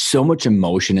there's so much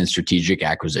emotion in strategic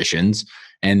acquisitions,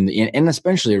 and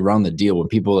especially around the deal, when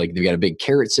people, like, they've got a big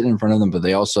carrot sitting in front of them, but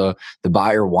they also, the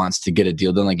buyer wants to get a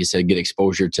deal done, like you said, get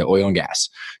exposure to oil and gas.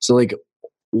 So, like,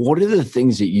 what are the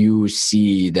things that you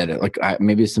see that, like,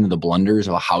 maybe some of the blunders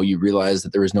of how you realized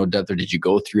that there was no depth, or did you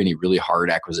go through any really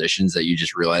hard acquisitions that you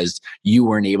just realized you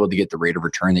weren't able to get the rate of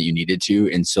return that you needed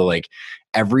to? And so, like,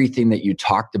 everything that you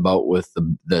talked about with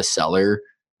the seller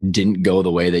didn't go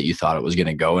the way that you thought it was going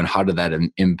to go, and how did that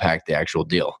impact the actual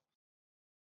deal?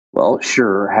 Well,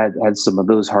 sure, had some of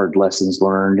those hard lessons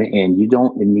learned, and you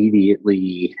don't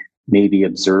immediately maybe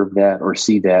observe that or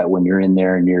see that when you're in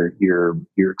there and you're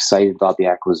excited about the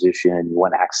acquisition, you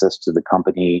want access to the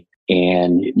company,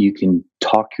 and you can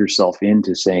talk yourself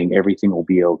into saying everything will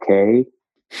be okay.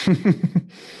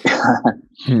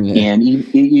 And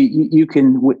you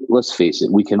can, let's face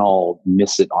it, we can all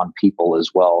miss it on people as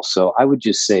well. So I would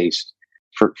just say,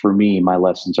 for me, my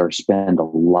lessons are spend a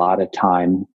lot of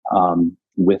time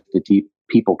with the deep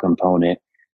people component,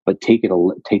 but take it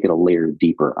a layer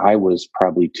deeper. I was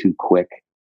probably too quick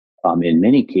in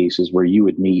many cases where you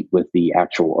would meet with the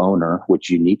actual owner, which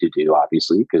you need to do,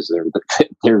 obviously, because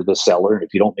they're the seller.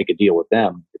 If you don't make a deal with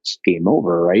them, it's game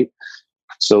over, right?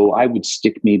 So I would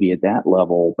stick maybe at that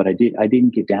level, but I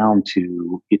didn't get down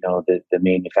to, the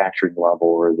manufacturing level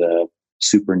or the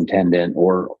superintendent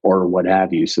or what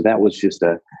have you. So that was just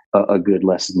a good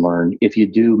lesson learned. If you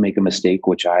do make a mistake,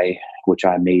 which I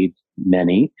made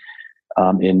many,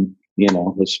 and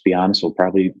let's be honest, we'll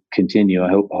probably continue. I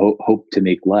hope to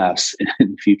make less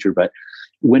in the future. But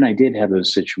when I did have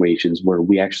those situations where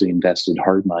we actually invested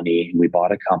hard money and we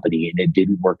bought a company and it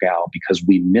didn't work out because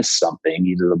we missed something,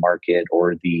 either the market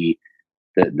or the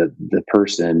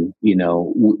person,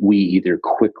 we either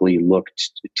quickly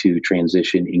looked to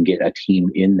transition and get a team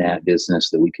in that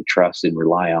business that we could trust and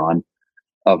rely on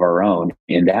of our own.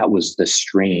 And that was the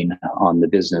strain on the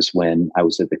business when I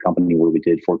was at the company where we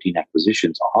did 14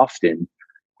 acquisitions. Often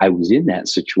I was in that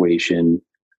situation.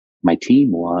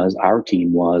 Our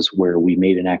team was where we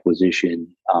made an acquisition.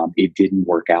 It didn't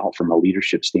work out from a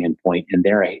leadership standpoint. And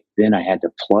then I had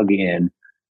to plug in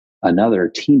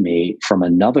another teammate from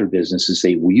another business and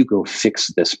say, will you go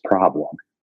fix this problem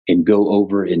and go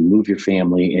over and move your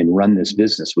family and run this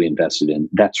business we invested in?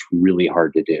 That's really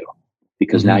hard to do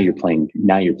because now you're playing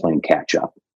catch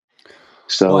up.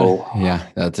 So yeah,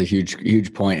 that's a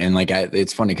huge point. And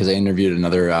it's funny because I interviewed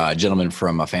another gentleman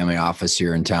from a family office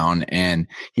here in town, and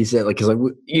he said,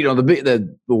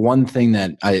 the one thing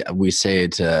that we say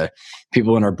to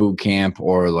people in our boot camp,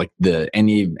 or like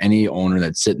any owner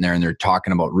that's sitting there and they're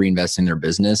talking about reinvesting their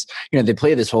business, they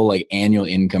play this whole like annual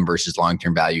income versus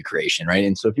long-term value creation, right?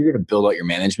 And so if you're going to build out your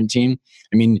management team,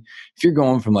 I mean, if you're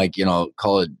going from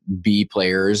call it B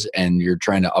players and you're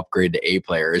trying to upgrade to A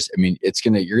players, I mean,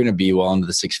 you're gonna be well into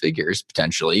the six figures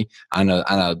potentially on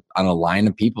a line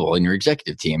of people in your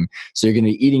executive team. So you're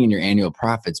gonna be eating in your annual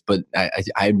profits. But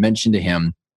I mentioned to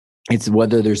him, it's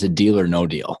whether there's a deal or no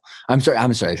deal. I'm sorry.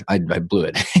 I blew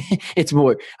it. It's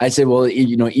more, I said, well,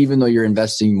 even though you're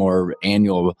investing more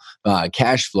annual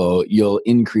cash flow, you'll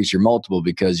increase your multiple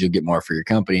because you'll get more for your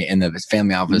company. And the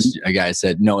family office guy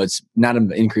said, no, it's not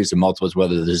an increase in multiples,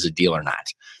 whether there's a deal or not.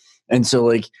 And so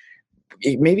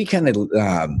it maybe kind of,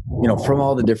 from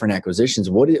all the different acquisitions,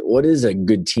 what does a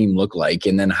good team look like?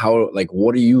 And then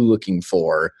what are you looking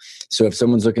for? So if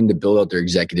someone's looking to build out their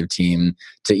executive team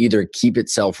to either keep it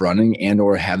self-running and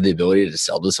or have the ability to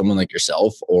sell to someone like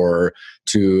yourself or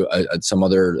to some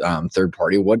other third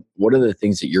party, what are the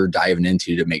things that you're diving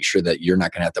into to make sure that you're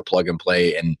not going to have to plug and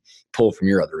play and pull from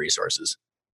your other resources?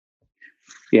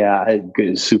 Yeah,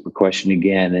 good, super question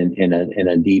again, and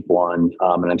a deep one.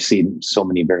 And I've seen so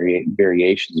many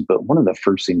variations. But one of the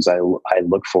first things I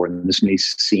look for, and this may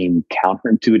seem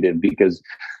counterintuitive because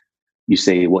you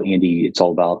say, well, Andy, it's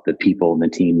all about the people and the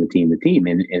team,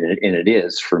 and it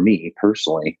is for me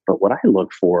personally. But what I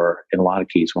look for in a lot of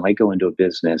cases when I go into a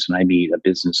business and I meet a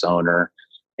business owner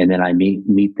And then I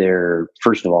meet their,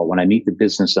 first of all, when I meet the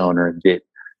business owner, that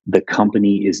the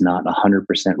company is not 100%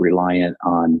 reliant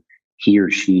on he or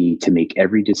she to make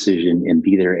every decision and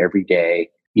be there every day,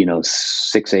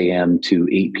 6 a.m. to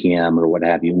 8 p.m. or what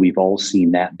have you. We've all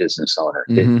seen that business owner.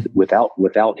 That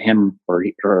without him or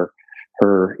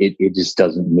her, it just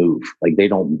doesn't move. Like they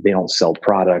don't sell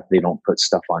product. They don't put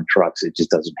stuff on trucks. It just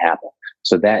doesn't happen.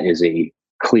 So that is a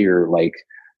clear, like,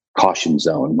 caution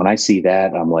zone. When I see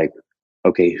that, I'm like,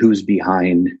 okay, who's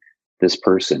behind this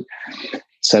person?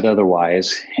 Said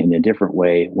otherwise, in a different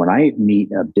way, when I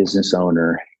meet a business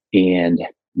owner and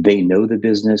they know the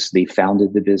business, they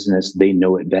founded the business, they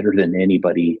know it better than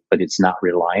anybody, but it's not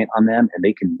reliant on them, and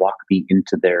they can walk me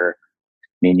into their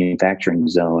manufacturing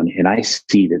zone, and I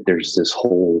see that there's this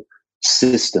whole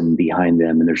system behind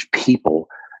them, and there's people,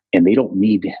 and they don't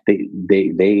need,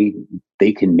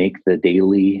 they can make the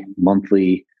daily,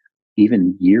 monthly,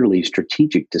 even yearly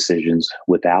strategic decisions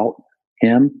without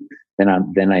him. Then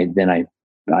I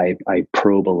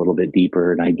probe a little bit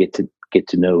deeper, and I get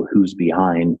to know who's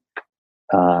behind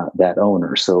that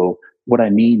owner. So what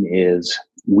I mean is,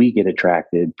 we get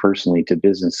attracted personally to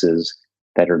businesses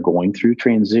that are going through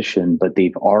transition, but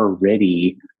they've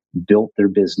already built their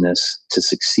business to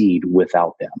succeed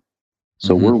without them.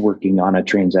 So we're working on a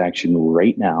transaction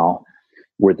right now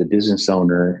where the business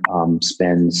owner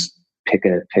spends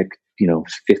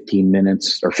 15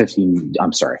 minutes or 15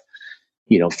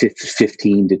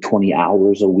 to 20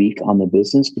 hours a week on the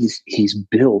business, but he's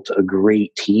built a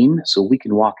great team. So we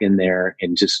can walk in there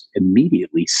and just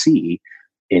immediately see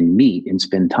and meet and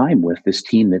spend time with this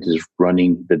team that is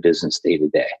running the business day to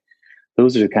day.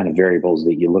 Those are the kind of variables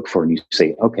that you look for, and you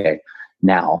say, okay,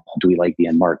 now, do we like the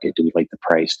end market? Do we like the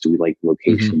price? Do we like the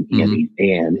location?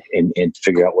 And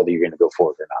figure out whether you're going to go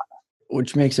forward or not.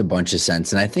 Which makes a bunch of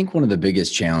sense. And I think one of the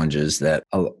biggest challenges that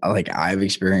I've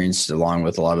experienced, along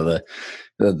with a lot of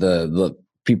the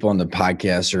people on the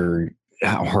podcast or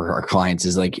our clients,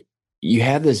 is like, you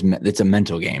have this, it's a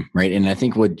mental game, right? And I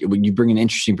think what you bring an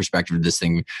interesting perspective to this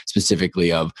thing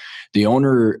specifically of the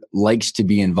owner likes to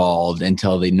be involved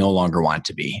until they no longer want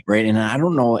to be, right? And I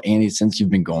don't know, Andy, since you've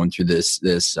been going through this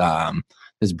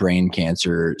brain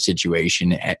cancer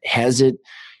situation, has it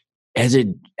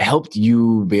helped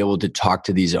you be able to talk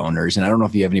to these owners? And I don't know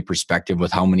if you have any perspective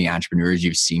with how many entrepreneurs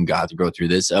you've seen go through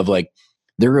this, of like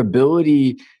their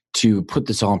ability to put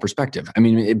this all in perspective. I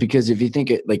mean, because if you think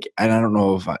it, like, and I don't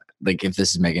know if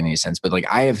this is making any sense, but like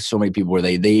I have so many people where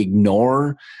they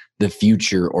ignore the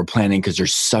future or planning because they're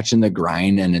such in the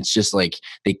grind, and it's just like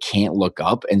they can't look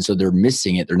up, and so they're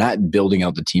missing it. They're not building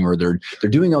out the team, or they're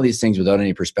doing all these things without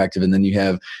any perspective, and then you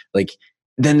have like,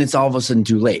 then it's all of a sudden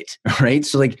too late, right?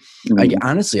 So like,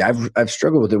 honestly, I've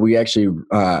struggled with it. We actually,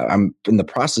 I'm in the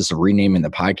process of renaming the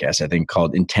podcast, I think,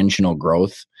 called Intentional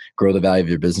Growth, Grow the Value of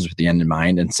Your Business with the End in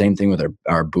Mind. And same thing with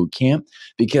our boot camp,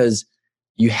 because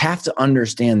you have to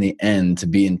understand the end to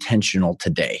be intentional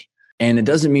today. And it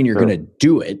doesn't mean you're going to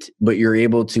do it, but you're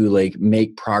able to like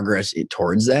make progress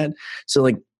towards that. So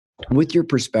like, with your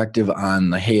perspective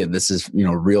on the, hey, this is,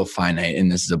 real finite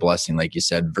and this is a blessing, like you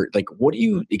said, like, what do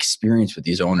you experience with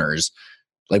these owners?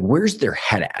 Like, where's their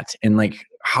head at? And like,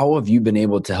 how have you been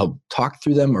able to help talk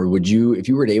through them? Or would you, if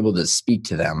you were able to speak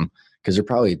to them, because they're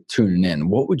probably tuning in,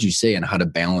 what would you say on how to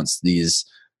balance these,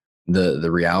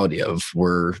 the reality of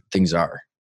where things are?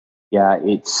 Yeah,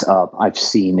 it's, I've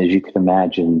seen, as you can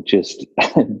imagine, just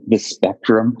the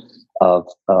spectrum of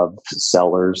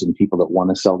sellers and people that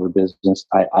want to sell their business.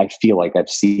 I feel like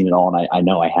I've seen it all, and I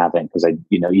know I haven't, because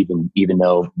even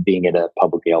though being at a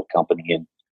publicly held company and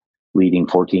leading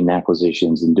 14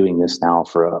 acquisitions and doing this now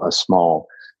for a small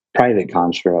private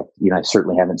construct, I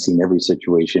certainly haven't seen every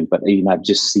situation, but I've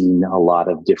just seen a lot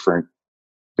of different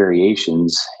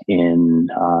variations in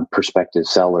prospective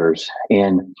sellers.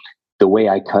 And the way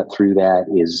I cut through that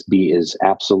is be as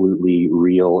absolutely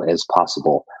real as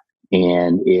possible.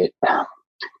 And it,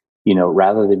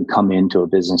 rather than come into a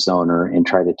business owner and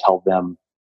try to tell them,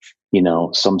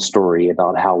 some story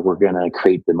about how we're going to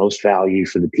create the most value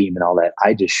for the team and all that,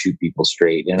 I just shoot people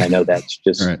straight. And I know that's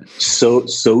just right.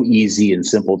 so easy and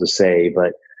simple to say,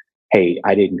 but hey,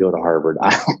 I didn't go to Harvard.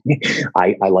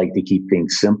 I like to keep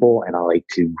things simple, and I like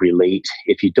to relate.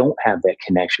 If you don't have that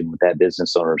connection with that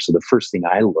business owner, so the first thing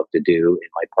I look to do in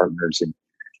my partners and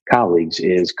colleagues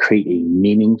is create a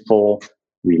meaningful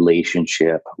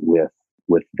relationship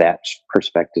with that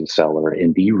prospective seller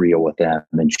and be real with them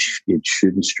and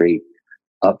shoot them straight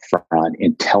up front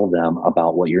and tell them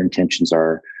about what your intentions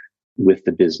are with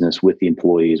the business, with the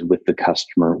employees, with the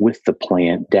customer, with the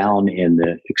plant, down in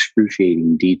the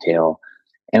excruciating detail.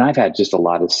 And I've had just a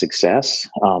lot of success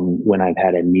when I've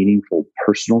had a meaningful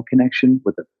personal connection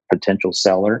with a potential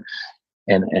seller.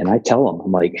 And I tell them,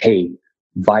 I'm like, hey,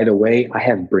 by the way, I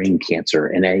have brain cancer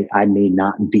and I may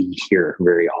not be here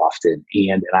very often.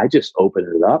 And I just open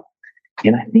it up.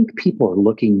 And I think people are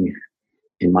looking,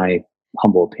 in my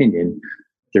humble opinion,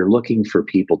 they're looking for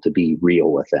people to be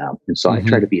real with them. And so I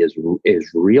try to be as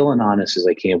real and honest as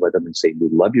I can with them and say, we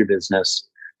love your business,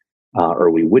 or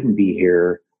we wouldn't be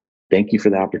here. Thank you for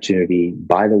the opportunity.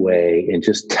 By the way, and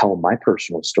just tell my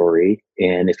personal story.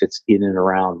 And if it's in and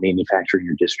around manufacturing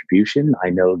or distribution, I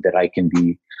know that I can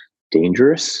be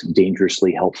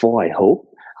dangerously helpful, I hope.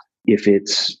 If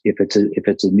it's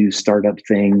a new startup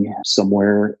thing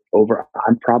somewhere over,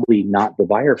 I'm probably not the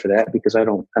buyer for that because I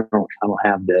don't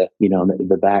have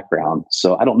the background.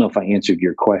 So I don't know if I answered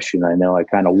your question. I know I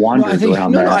kind of wandered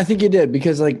around that. No, I think you did,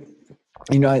 because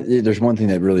there's one thing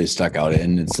that really stuck out,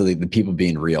 and it's the people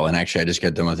being real. And actually, I just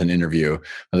got done with an interview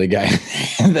with a guy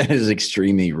that is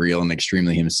extremely real and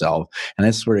extremely himself. And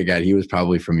I swear to God, he was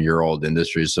probably from your old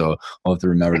industry. So I'll have to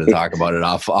remember to talk about it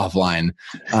offline.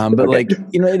 But okay.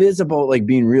 It is about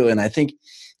being real. And I think,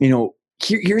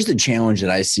 here's the challenge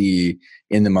that I see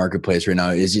in the marketplace right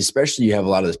now is, especially, you have a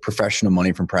lot of this professional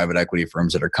money from private equity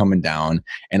firms that are coming down,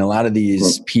 and a lot of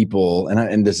these people,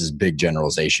 and this is big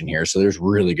generalization here, so there's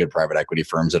really good private equity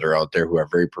firms that are out there who are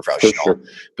very professional,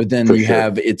 but then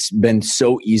it's been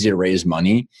so easy to raise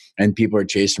money and people are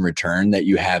chasing return that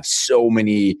you have so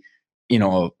many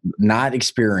not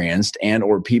experienced and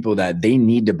or people that they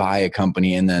need to buy a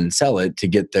company and then sell it to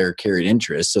get their carried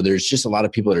interest. So there's just a lot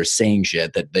of people that are saying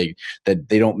shit that they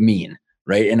don't mean,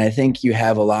 right? And I think you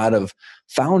have a lot of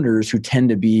founders who tend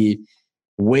to be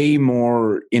way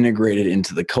more integrated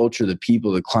into the culture, the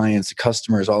people, the clients, the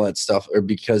customers, all that stuff, or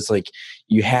because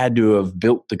you had to have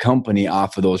built the company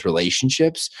off of those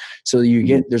relationships. So you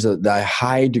get, there's a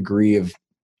high degree of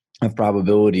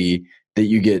probability that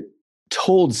you get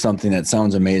told something that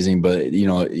sounds amazing, but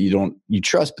you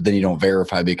trust, but then you don't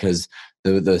verify because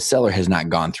the seller has not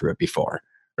gone through it before,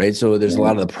 right? So there's a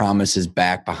lot of the promises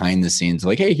back behind the scenes,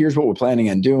 like, hey, here's what we're planning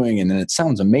on doing, and then it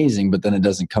sounds amazing, but then it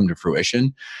doesn't come to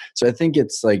fruition. So I think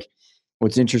it's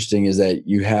what's interesting is that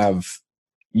you have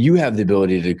the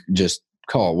ability to just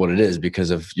call it what it is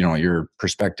because of your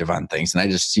perspective on things, and I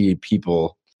just see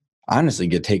people honestly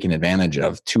get taken advantage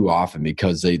of too often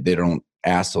because they don't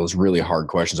ask those really hard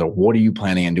questions of what are you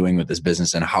planning on doing with this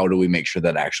business and how do we make sure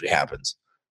that actually happens?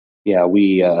 Yeah,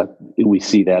 we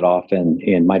see that often.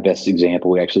 And my best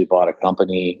example, we actually bought a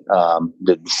company,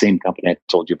 the same company I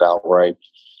told you about, where I,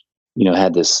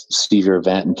 had this seizure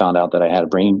event and found out that I had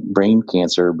brain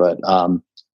cancer. But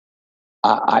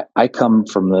I come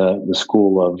from the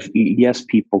school of, yes,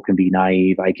 people can be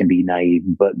naive. I can be naive,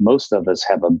 but most of us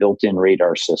have a built-in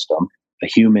radar system, a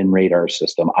human radar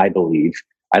system, I believe.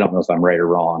 I don't know if I'm right or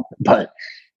wrong, but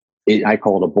I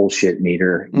call it a bullshit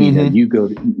meter. You go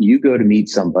to meet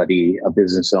somebody, a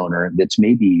business owner that's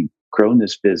maybe grown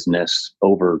this business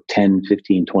over 10,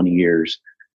 15, 20 years,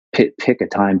 pick a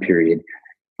time period.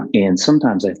 And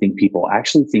sometimes I think people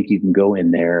actually think you can go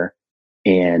in there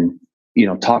and,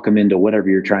 talk them into whatever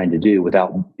you're trying to do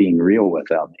without being real with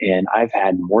them. And I've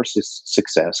had more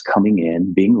success coming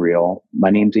in, being real. My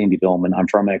name's Andy Billman. I'm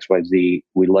from XYZ.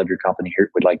 We love your company. Here,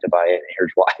 we'd like to buy it.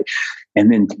 Here's why.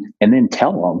 And then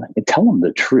tell them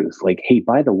the truth. Like, hey,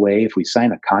 by the way, if we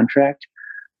sign a contract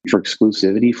for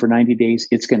exclusivity for 90 days,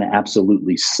 it's going to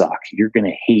absolutely suck. You're going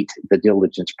to hate the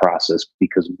diligence process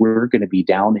because we're going to be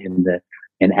down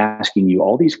and asking you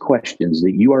all these questions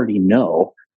that you already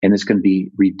know. And it's going to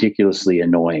be ridiculously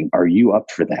annoying. Are you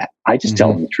up for that? I just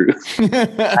tell them the truth.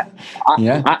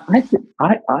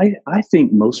 I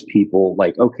think most people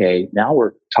okay, now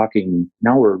we're talking,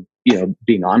 now we're,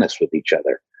 being honest with each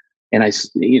other. And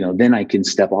then I can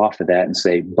step off of that and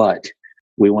say, but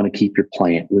we want to keep your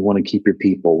plant. We want to keep your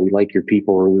people. We like your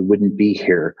people or we wouldn't be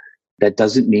here. That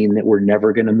doesn't mean that we're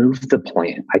never going to move the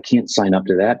plant. I can't sign up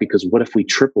to that because what if we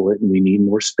triple it and we need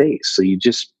more space? So you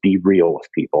just be real with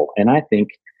people. And I think,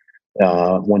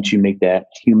 once you make that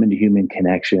human to human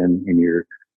connection and you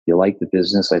like the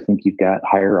business, I think you've got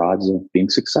higher odds of being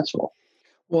successful.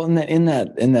 Well, in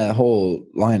that whole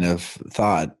line of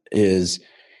thought is,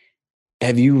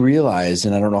 have you realized,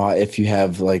 and I don't know if you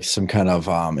have some kind of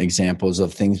examples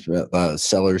of things that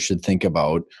sellers should think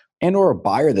about, and or a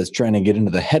buyer that's trying to get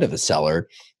into the head of a seller,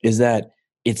 is that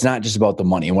it's not just about the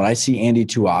money. And what I see, Andy,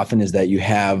 too often is that you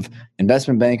have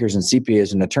investment bankers and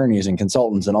CPAs and attorneys and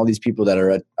consultants and all these people that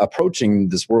are approaching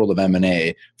this world of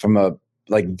M&A from a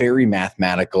very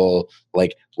mathematical,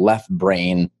 left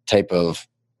brain type of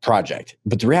project.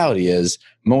 But the reality is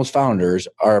most founders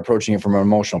are approaching it from an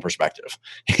emotional perspective.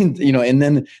 And, and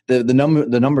then the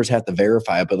numbers have to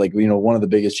verify it. But like, one of the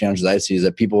biggest challenges I see is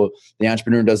that the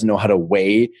entrepreneur doesn't know how to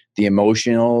weigh the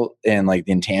emotional and like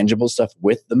the intangible stuff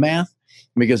with the math,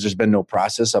 because there's been no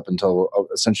process up until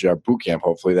essentially our boot camp,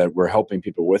 hopefully, that we're helping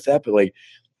people with that. But like,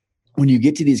 when you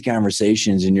get to these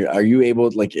conversations and are you able,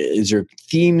 like, is there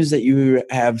themes that you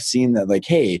have seen that like,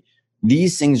 hey,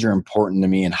 these things are important to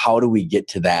me, and how do we get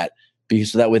to that?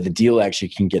 Because so that way the deal actually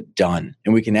can get done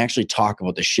and we can actually talk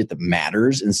about the shit that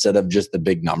matters instead of just the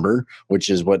big number, which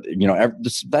is what,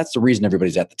 that's the reason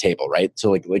everybody's at the table, right?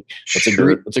 So like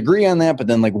let's agree on that. But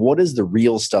then like, what is the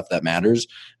real stuff that matters?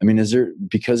 I mean, is there,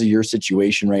 because of your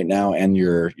situation right now and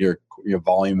your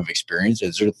volume of experience,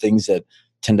 is there things that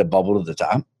tend to bubble to the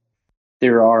top?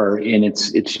 There are, and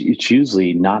it's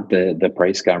usually not the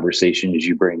price conversation as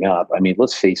you bring up. I mean,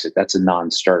 let's face it, that's a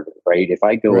non-starter, right? If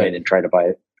I go in and try to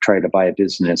buy a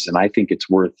business and I think it's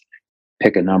worth,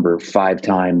 pick a number, 5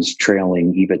 times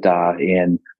trailing EBITDA,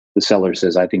 and the seller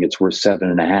says I think it's worth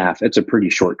 7.5, it's a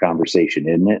pretty short conversation,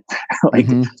 isn't it? Like,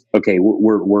 okay,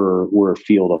 we're a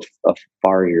field of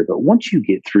far here, but once you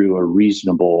get through a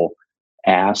reasonable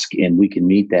ask and we can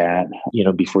meet that,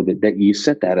 before that you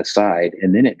set that aside,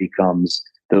 and then it becomes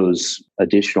those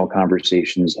additional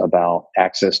conversations about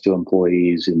access to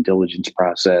employees and diligence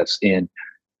process. And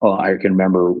I can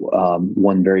remember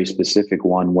one very specific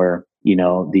one where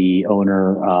the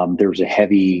owner, there was a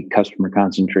heavy customer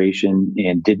concentration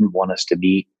and didn't want us to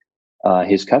meet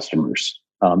his customers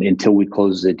until we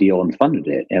closed the deal and funded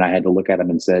it. And I had to look at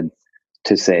him and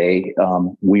say,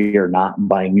 we are not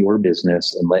buying your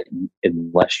business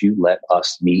unless you let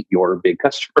us meet your big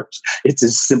customers. It's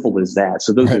as simple as that.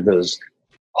 So those are those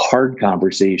hard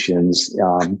conversations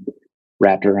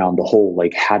wrapped around the whole,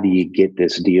 like, how do you get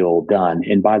this deal done?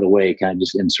 And by the way, can I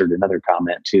just insert another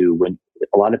comment too? When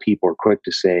a lot of people are quick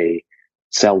to say,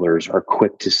 sellers are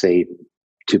quick to say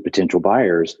to potential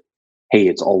buyers, hey,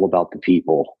 it's all about the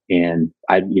people. And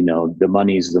the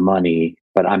money's the money.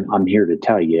 But I'm here to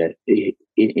tell you,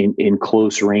 in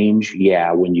close range,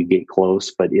 yeah, when you get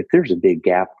close. But if there's a big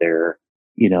gap there,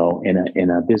 in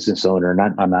a business owner,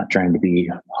 I'm not trying to be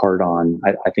hard on.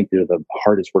 I think they're the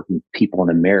hardest working people in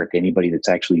America. Anybody that's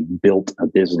actually built a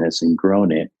business and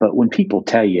grown it. But when people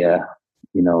tell you,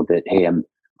 that hey,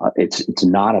 it's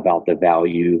not about the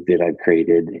value that I've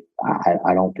created,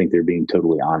 I don't think they're being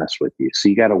totally honest with you. So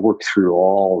you got to work through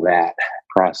all that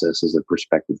process as a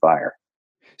prospective buyer.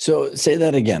 So say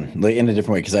that again, like in a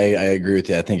different way, because I agree with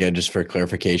you. I think just for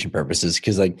clarification purposes,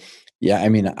 because I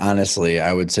mean, honestly,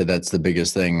 I would say that's the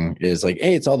biggest thing is like,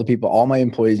 hey, it's all the people, all my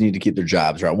employees need to keep their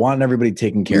jobs, right? I want everybody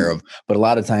taken care of. But a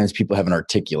lot of times people haven't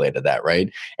articulated that,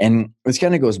 right? And this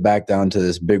kind of goes back down to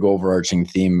this big overarching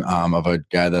theme of a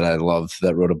guy that I love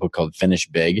that wrote a book called Finish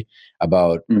Big,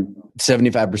 about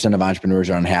 75% of entrepreneurs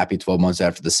are unhappy 12 months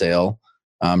after the sale,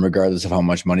 regardless of how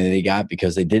much money they got,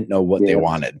 because they didn't know what they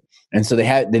wanted. And so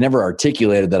they never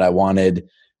articulated that I wanted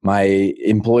my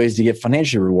employees to get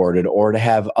financially rewarded, or to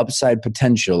have upside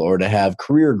potential, or to have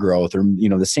career growth, or,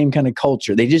 the same kind of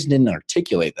culture. They just didn't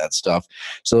articulate that stuff.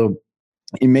 So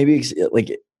maybe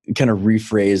like kind of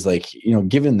rephrase, like,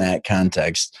 given that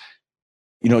context,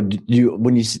 did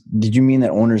you mean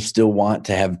that owners still want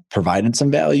to have provided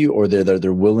some value, or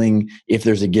they're willing, if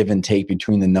there's a give and take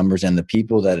between the numbers and the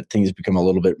people, that things become a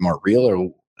little bit more real?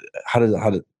 Or how does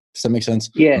that make sense?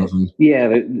 Yeah.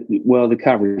 Yeah. Well, the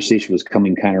conversation was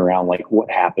coming kind of around like, what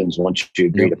happens once you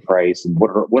agree to price, and what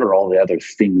are all the other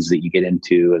things that you get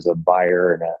into as a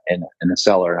buyer and a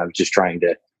seller? And I was just trying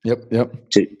to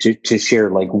to share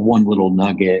like one little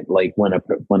nugget, like when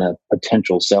a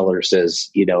potential seller says,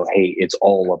 hey, it's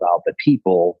all about the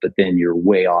people, but then you're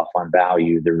way off on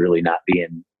value. They're really not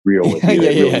being real with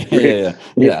you.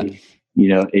 Yeah.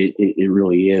 It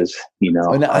really is,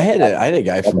 And I had a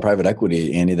guy from private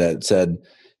equity, Andy, that said,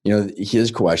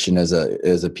 his question as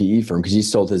a PE firm, because he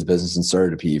sold his business and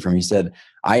started a PE firm. He said,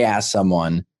 I asked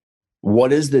someone,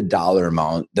 what is the dollar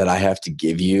amount that I have to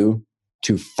give you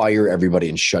to fire everybody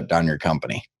and shut down your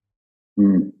company?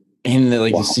 And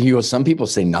he goes, some people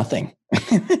say nothing.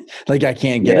 Like, I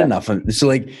can't get enough. So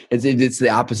like, it's the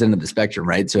opposite end of the spectrum,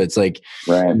 right? So it's like,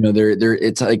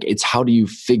 it's how do you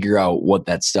figure out what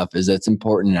that stuff is that's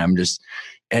important? And I'm just,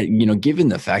 given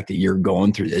the fact that you're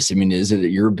going through this, I mean, is it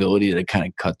your ability to kind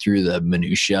of cut through the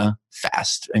minutia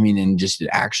fast? I mean, and just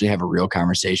actually have a real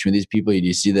conversation with these people? Do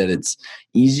you see that it's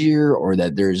easier, or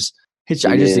that there's,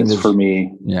 I just think for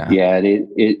me. Yeah, it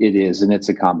is. And it's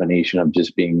a combination of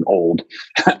just being old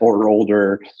or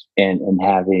older and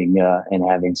having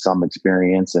some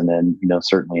experience, and then,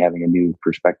 certainly having a new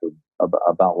perspective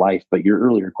about life. But your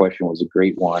earlier question was a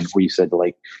great one, where you said,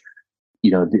 like,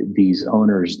 these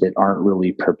owners that aren't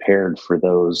really prepared for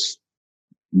those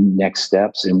next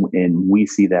steps. And we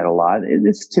see that a lot.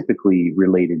 It's typically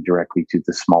related directly to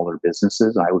the smaller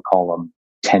businesses. I would call them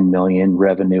 10 million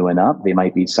revenue and up. They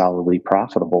might be solidly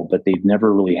profitable, but they've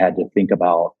never really had to think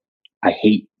about, I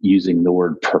hate using the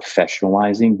word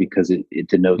professionalizing, because it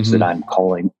denotes that I'm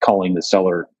calling the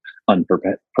seller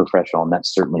unprofessional. And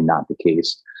that's certainly not the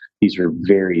case. These are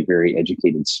very, very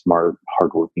educated, smart,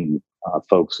 hardworking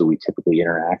folks who we typically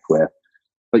interact with.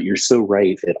 But you're so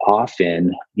right that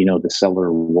often, the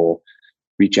seller will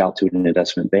reach out to an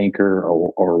investment banker,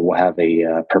 or will have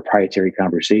a proprietary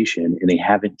conversation, and they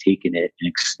haven't taken it and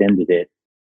extended it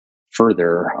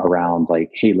further around, like,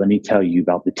 hey, let me tell you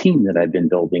about the team that I've been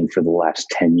building for the last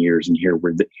 10 years, and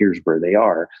here's where they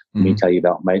are. Let me tell you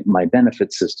about my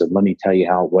benefit system. Let me tell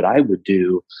you what I would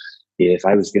do if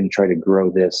I was going to try to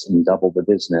grow this and double the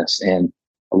business. And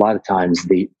a lot of times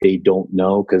they don't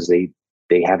know, because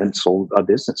they haven't sold a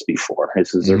business before.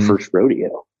 This is their first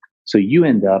rodeo. So you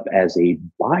end up as a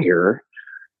buyer.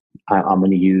 I'm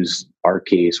going to use our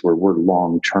case where we're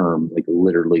long-term, like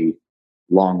literally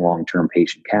long-term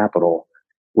patient capital,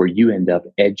 where you end up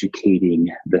educating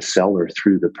the seller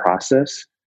through the process,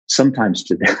 sometimes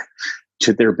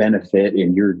to their benefit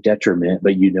and your detriment,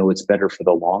 but it's better for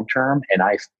the long term. And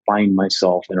I find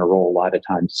myself in a role a lot of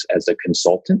times as a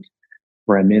consultant,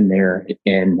 where I'm in there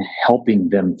and helping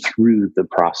them through the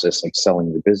process of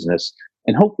selling the business.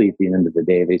 And hopefully at the end of the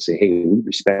day, they say, hey, we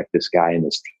respect this guy and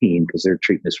this team because they're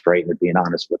treating us right and they're being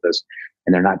honest with us.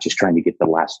 And they're not just trying to get the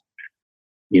last,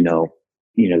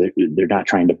 they're not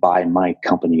trying to buy my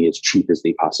company as cheap as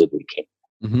they possibly can.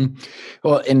 Mm-hmm.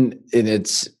 Well, and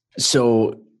it's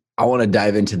so I want to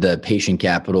dive into the patient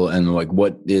capital and like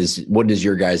what is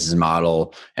your guys'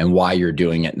 model and why you're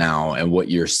doing it now and what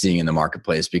you're seeing in the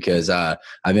marketplace. Because I've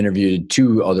interviewed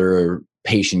 2 other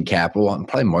patient capital, and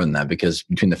probably more than that, because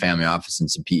between the family office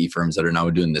and some PE firms that are now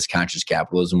doing this conscious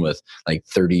capitalism with like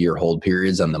 30-year hold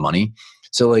periods on the money.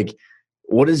 So like,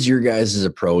 what is your guys'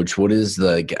 approach? What is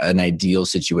an ideal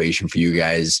situation for you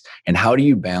guys? And how do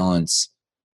you balance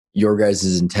your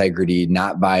guys' integrity,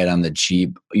 not buy it on the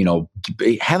cheap,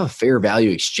 have a fair value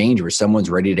exchange where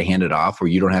someone's ready to hand it off, where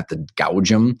you don't have to gouge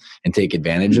them and take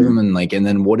advantage of them. And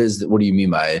then what do you mean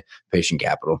by patient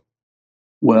capital?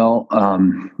 Well,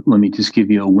 let me just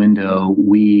give you a window.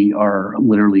 We are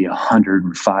literally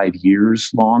 105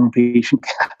 years long patient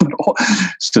capital.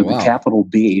 So wow. the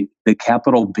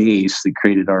capital base that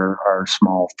created our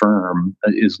small firm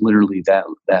is literally that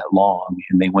long.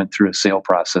 And they went through a sale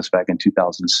process back in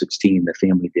 2016. The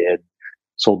family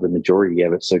sold the majority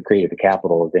of it. So it created a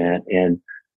capital event. And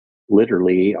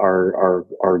literally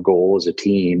our goal as a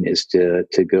team is to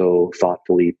go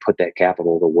thoughtfully put that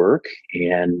capital to work.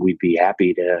 And we'd be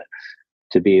happy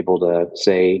to be able to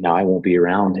say, now I won't be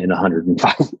around in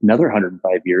another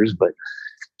 105 years, but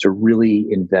to really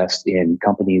invest in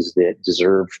companies that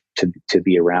deserve to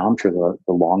be around for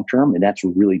the long term. And that's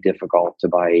really difficult to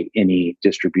buy any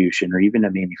distribution or even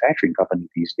a manufacturing company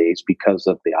these days because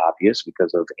of the obvious,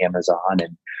 because of Amazon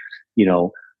and,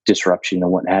 disruption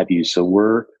and what have you. So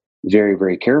we're very,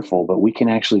 very careful, but we can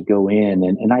actually go in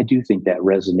and I do think that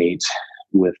resonates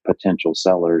with potential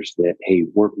sellers that, hey,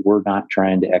 we're not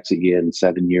trying to exit you in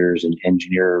 7 years and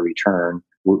engineer a return.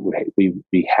 We'd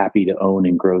be happy to own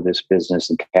and grow this business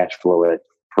and cash flow it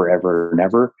forever and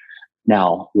ever.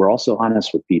 Now, we're also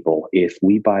honest with people. If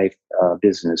we buy a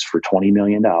business for $20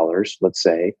 million, let's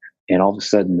say, and all of a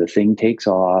sudden the thing takes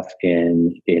off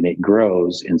and it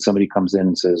grows and somebody comes in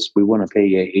and says, we want to pay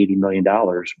you $80 million,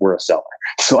 we're a seller.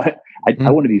 So I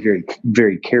want to be very,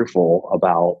 very careful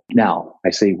about, now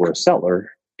I say we're a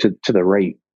seller to the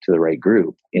right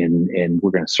group. And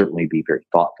we're going to certainly be very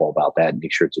thoughtful about that and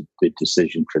make sure it's a good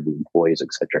decision for the employees,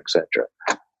 et cetera, et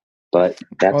cetera. But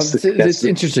it's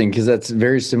interesting because that's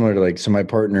very similar to so my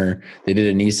partner, they did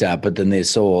an ESOP, but then they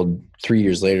sold 3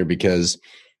 years later because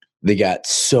they got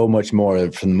so much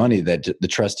more from the money that the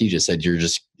trustee just said,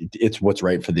 it's what's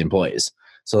right for the employees.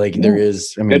 So there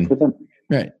is,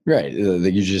 right.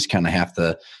 You just kind of have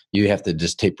to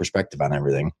just take perspective on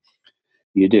everything.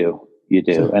 You do.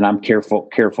 So, and I'm careful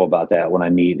about that when I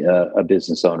meet a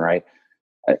business owner.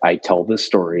 I tell the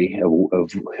story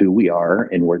of who we are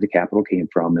and where the capital came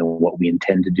from and what we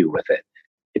intend to do with it.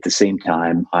 At the same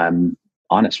time, I'm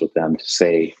honest with them to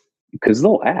say, because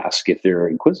they'll ask if they're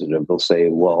inquisitive, they'll say,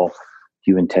 well,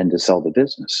 do you intend to sell the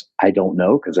business? I don't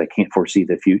know because I can't foresee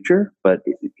the future. But,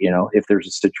 if there's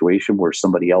a situation where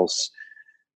somebody else,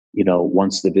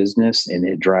 wants the business and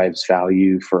it drives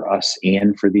value for us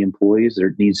and for the employees,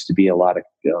 there needs to be a lot of,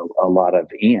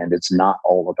 and it's not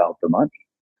all about the money.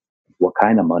 What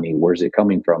kind of money? Where's it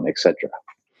coming from, et cetera?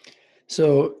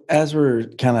 So as we're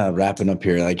kind of wrapping up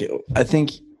here, like, I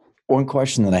think one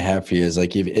question that I have for you is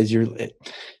like, as you're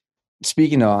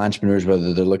speaking to entrepreneurs,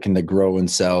 whether they're looking to grow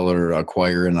and sell or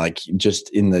acquire, and like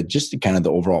just kind of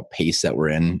the overall pace that we're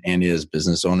in, and as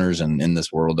business owners and in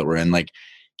this world that we're in, like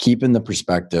keeping the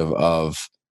perspective of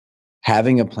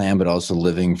having a plan, but also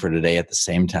living for today at the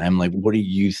same time. Like, what do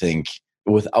you think,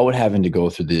 without having to go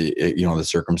through the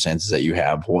circumstances that you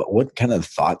have, what kind of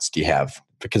thoughts do you have?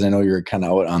 Because I know you're kind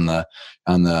of out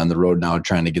on the road now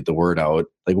trying to get the word out.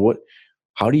 Like,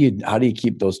 how do you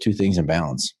keep those two things in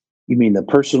balance? You mean the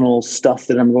personal stuff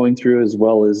that I'm going through, as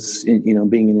well as,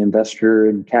 being an investor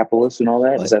and capitalist and all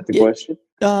that? Is that the question?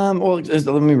 Well, let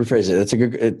me rephrase it. It's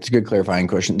a good clarifying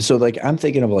question. So like, I'm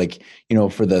thinking of like,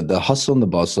 for the hustle and the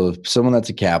bustle of someone that's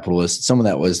a capitalist, someone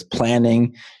that was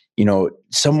planning,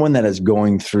 someone that is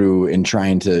going through and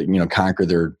trying to, conquer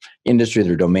their industry,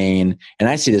 their domain. And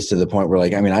I see this to the point where,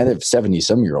 like, I have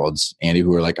 70-some-year-olds, Andy,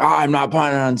 who are like, oh, I'm not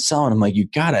planning on selling. I'm like, you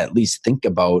got to at least think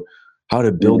about how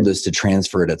to build this to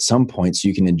transfer it at some point so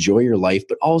you can enjoy your life,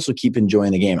 but also keep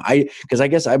enjoying the game. Because I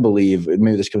guess I believe,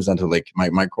 maybe this comes down to like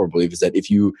my core belief, is that if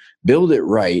you build it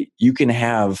right, you can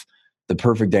have the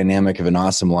perfect dynamic of an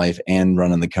awesome life and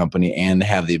running the company and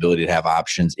have the ability to have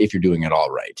options if you're doing it all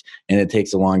right. And it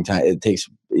takes a long time. It takes,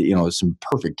 some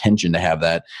perfect tension to have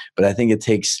that. But I think it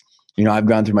takes, I've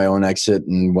gone through my own exit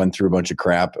and went through a bunch of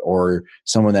crap, or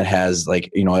someone that has like,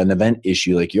 an event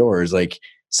issue like yours, like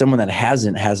someone that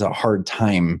hasn't has a hard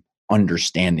time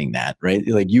understanding that, right?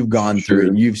 Like you've gone through it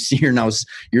and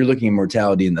you're looking at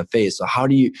mortality in the face. So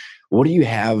what do you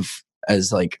have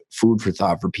as like food for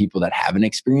thought for people that haven't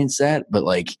experienced that, but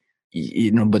like,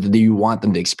 but do you want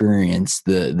them to experience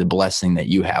the blessing that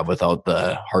you have without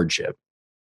the hardship?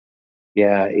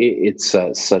 Yeah, it's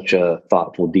such a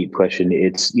thoughtful, deep question.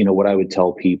 It's, what I would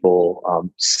tell people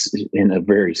in a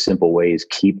very simple way is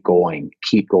keep going,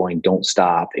 don't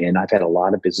stop. And I've had a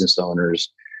lot of business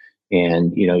owners,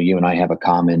 and, you and I have a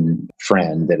common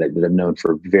friend that I've known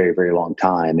for a very, very long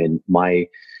time. And my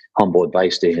humble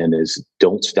advice to him is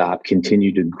don't stop,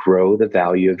 continue to grow the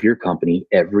value of your company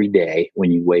every day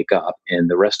when you wake up, and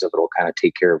the rest of it will kind of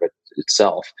take care of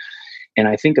itself. And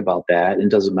I think about that, and it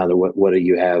doesn't matter whether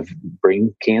you have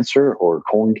brain cancer or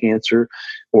colon cancer,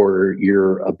 or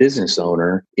you're a business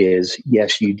owner, is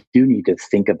yes, you do need to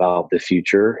think about the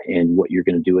future and what you're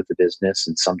going to do with the business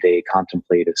and someday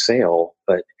contemplate a sale.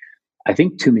 But I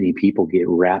think too many people get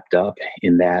wrapped up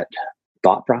in that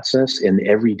thought process, and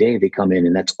every day they come in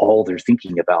and that's all they're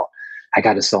thinking about. I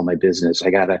got to sell my business. I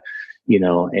got to,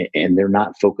 and they're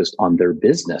not focused on their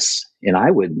business. And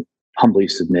I would humbly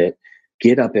submit,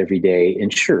 get up every day,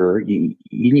 and sure, you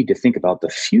need to think about the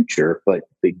future, but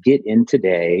get in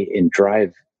today and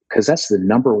drive, because that's the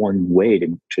number one way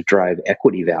to drive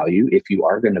equity value. If you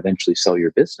are going to eventually sell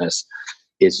your business,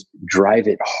 is drive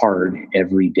it hard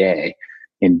every day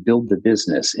and build the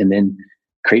business, and then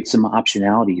create some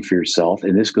optionality for yourself.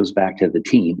 And this goes back to the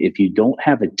team. If you don't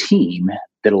have a team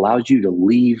that allows you to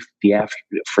leave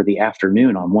for the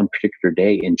afternoon on one particular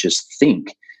day and just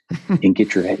think, and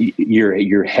get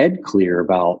your head clear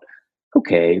about,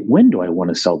 okay, when do I want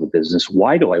to sell the business?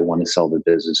 Why do I want to sell the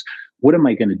business? What am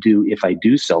I going to do if I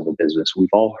do sell the business? We've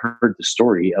all heard the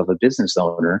story of a business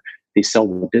owner. They sell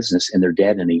the business and they're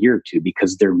dead in a year or two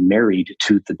because they're married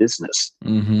to the business.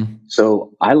 Mm-hmm.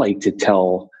 So I like to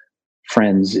tell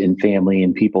friends and family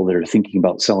and people that are thinking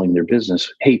about selling their business,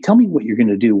 hey, tell me what you're going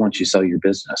to do once you sell your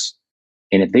business.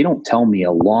 And if they don't tell me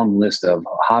a long list of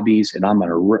hobbies, and I'm going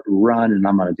to run, and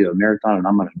I'm going to do a marathon, and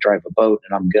I'm going to drive a boat,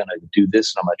 and I'm going to do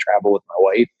this, and I'm going to travel with my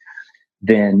wife,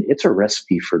 then it's a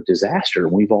recipe for disaster.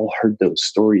 We've all heard those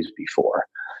stories before.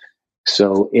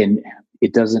 So, and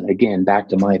it doesn't, again, back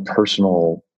to my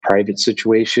personal private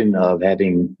situation of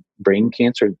having brain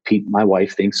cancer, my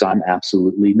wife thinks I'm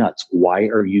absolutely nuts. Why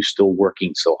are you still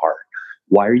working so hard?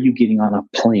 Why are you getting on a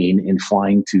plane and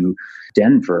flying to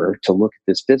Denver to look at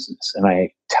this business? And I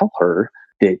tell her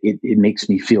that it makes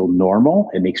me feel normal,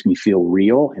 it makes me feel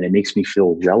real, and it makes me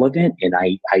feel relevant. And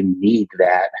I need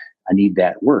that. I need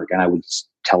that work. And I would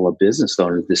tell a business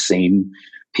owner the same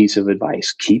piece of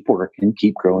advice. Keep working,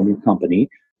 keep growing your company,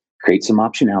 create some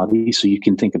optionality so you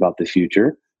can think about the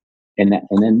future, and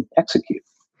then execute.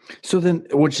 So then,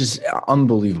 which is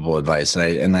unbelievable advice.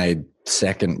 And I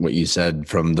second what you said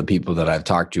from the people that I've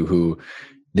talked to who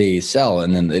they sell,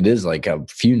 and then it is like a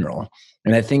funeral.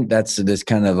 And I think that's this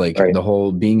kind of like the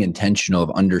whole being intentional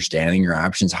of understanding your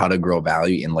options, how to grow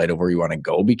value in light of where you want to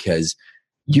go, because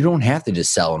you don't have to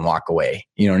just sell and walk away.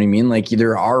 You know what I mean? Like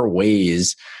there are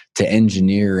ways to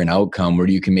engineer an outcome where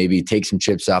you can maybe take some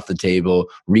chips off the table,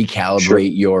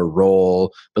 recalibrate your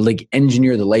role, but like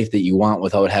engineer the life that you want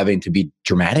without having to be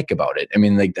dramatic about it. I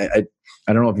mean, like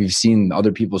I don't know if you've seen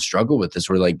other people struggle with this,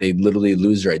 where like they literally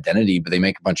lose their identity, but they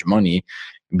make a bunch of money.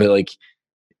 But like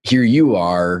here you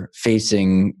are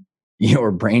facing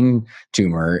your brain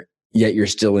tumor, yet you're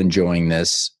still enjoying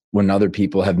this when other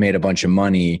people have made a bunch of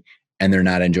money and they're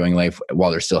not enjoying life while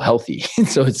they're still healthy.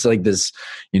 So it's like this,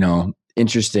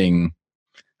 interesting,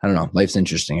 I don't know, life's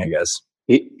interesting, I guess.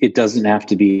 It doesn't have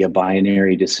to be a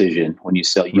binary decision when you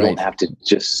sell. You don't have to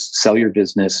just sell your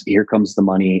business. Here comes the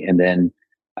money, and then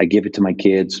I give it to my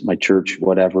kids, my church,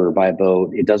 whatever, buy a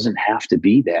boat. It doesn't have to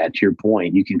be that. To your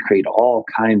point, you can create all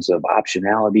kinds of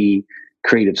optionality,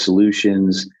 creative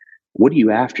solutions. What are you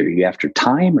after? Are you after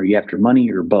time, or are you after money,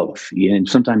 or both? And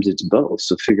sometimes it's both.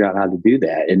 So figure out how to do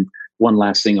that. And one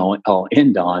last thing I'll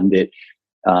end on that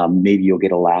maybe you'll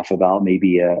get a laugh about,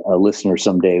 maybe a listener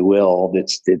someday will,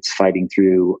 that's fighting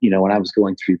through, when I was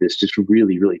going through this just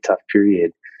really, really tough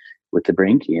period with the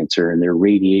brain cancer, and they're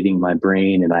radiating my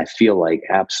brain, and I feel like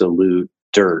absolute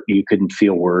dirt. You couldn't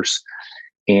feel worse.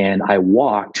 And I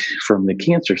walked from the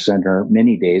cancer center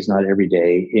many days, not every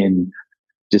day, in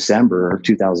December of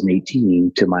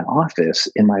 2018 to my office,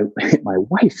 and my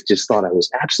wife just thought I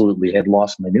was absolutely had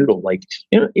lost my noodle. Like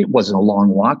it wasn't a long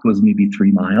walk; it was maybe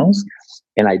 3 miles,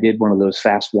 and I did one of those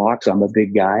fast walks. I'm a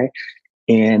big guy,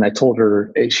 and I told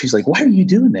her. She's like, "Why are you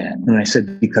doing that?" And I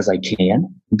said, "Because I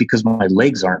can, because my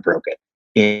legs aren't broken,"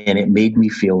 and it made me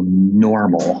feel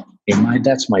normal. And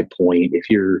that's my point. If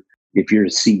you're a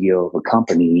CEO of a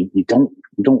company, you don't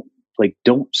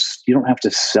have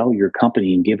to sell your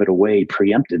company and give it away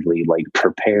preemptively. Like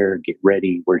prepare, get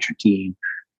ready, where's your team?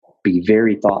 Be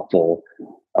very thoughtful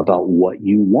about what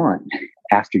you want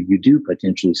after you do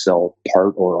potentially sell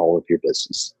part or all of your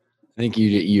business. I think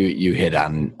you hit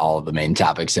on all of the main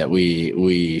topics that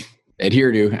we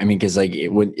adhere to. I mean, because like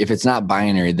if it's not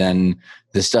binary, then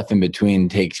the stuff in between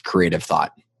takes creative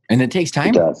thought, and it takes time.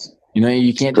 It does.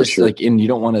 You can't just and you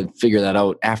don't want to figure that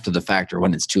out after the fact or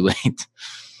when it's too late.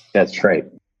 That's right.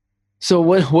 So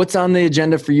what's on the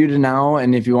agenda for you to now?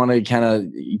 And if you want to kind of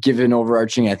give an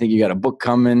overarching, I think you got a book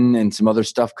coming and some other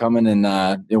stuff coming. And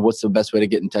what's the best way to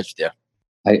get in touch with you?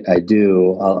 I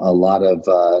do a lot of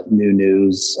new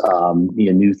news,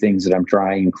 new things that I'm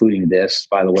trying, including this.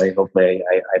 By the way, hopefully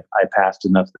I passed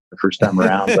enough the first time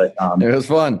around. But it was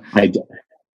fun.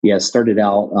 Started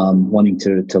out wanting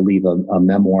to leave a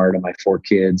memoir to my 4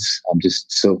 kids. I'm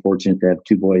just so fortunate to have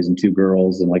 2 boys and 2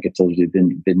 girls. And like I told you,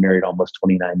 been married almost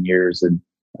 29 years. And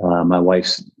my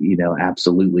wife's,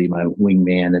 absolutely my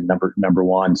wingman and number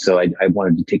one. So I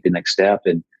wanted to take the next step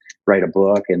and write a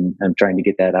book. And I'm trying to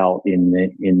get that out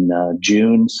in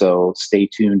June. So stay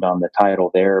tuned on the title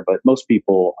there. But most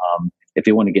people, if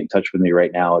they want to get in touch with me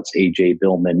right now, it's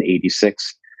ajbillman86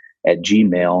 at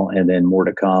Gmail, and then more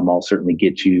to come. I'll certainly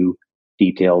get you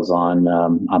details on.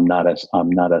 I'm not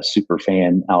a super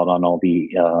fan out on all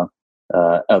the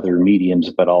other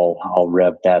mediums, but I'll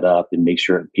rev that up and make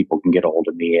sure people can get a hold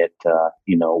of me at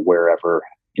wherever,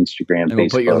 Instagram, and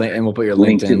Facebook, we'll put your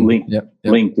LinkedIn. Yep.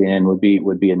 LinkedIn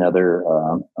would be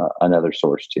another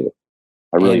source too.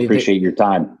 I really appreciate your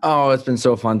time. Oh, it's been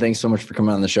so fun. Thanks so much for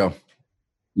coming on the show.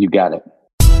 You got it.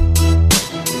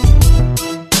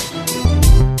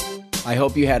 I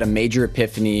hope you had a major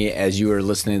epiphany as you were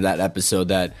listening to that episode,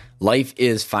 that life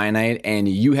is finite and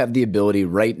you have the ability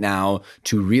right now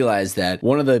to realize that.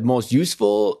 One of the most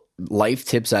useful life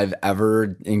tips I've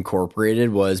ever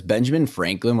incorporated was Benjamin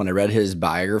Franklin. When I read his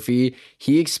biography,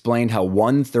 he explained how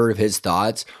 1/3 of his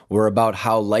thoughts were about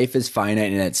how life is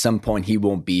finite and at some point he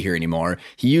won't be here anymore.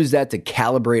 He used that to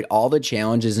calibrate all the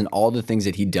challenges and all the things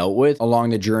that he dealt with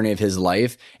along the journey of his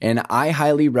life. And I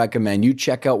highly recommend you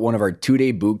check out one of our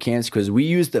 2-day boot camps, because we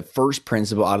use the first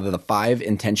principle out of the 5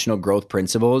 intentional growth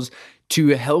principles to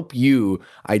help you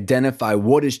identify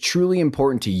what is truly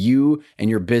important to you and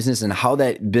your business, and how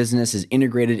that business is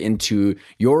integrated into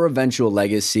your eventual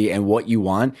legacy and what you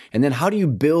want. And then how do you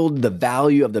build the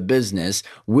value of the business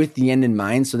with the end in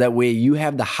mind, so that way you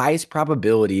have the highest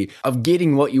probability of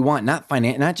getting what you want, not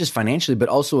just financially, but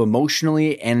also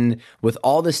emotionally and with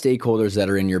all the stakeholders that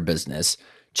are in your business.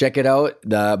 check it out.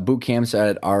 The boot camps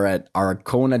are at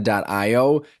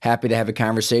arcona.io. Happy to have a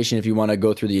conversation if you want to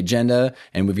go through the agenda.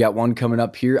 And we've got one coming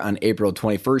up here on April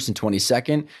 21st and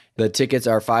 22nd. The tickets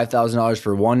are $5,000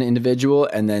 for one individual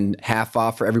and then half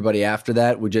off for everybody after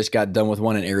that. We just got done with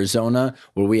one in Arizona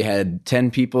where we had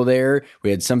 10 people there. We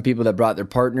had some people that brought their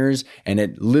partners, and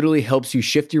it literally helps you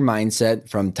shift your mindset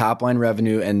from top line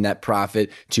revenue and net profit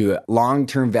to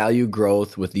long-term value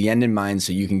growth with the end in mind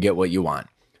so you can get what you want.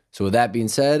 So with that being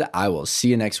said, I will see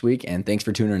you next week, and thanks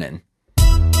for tuning in.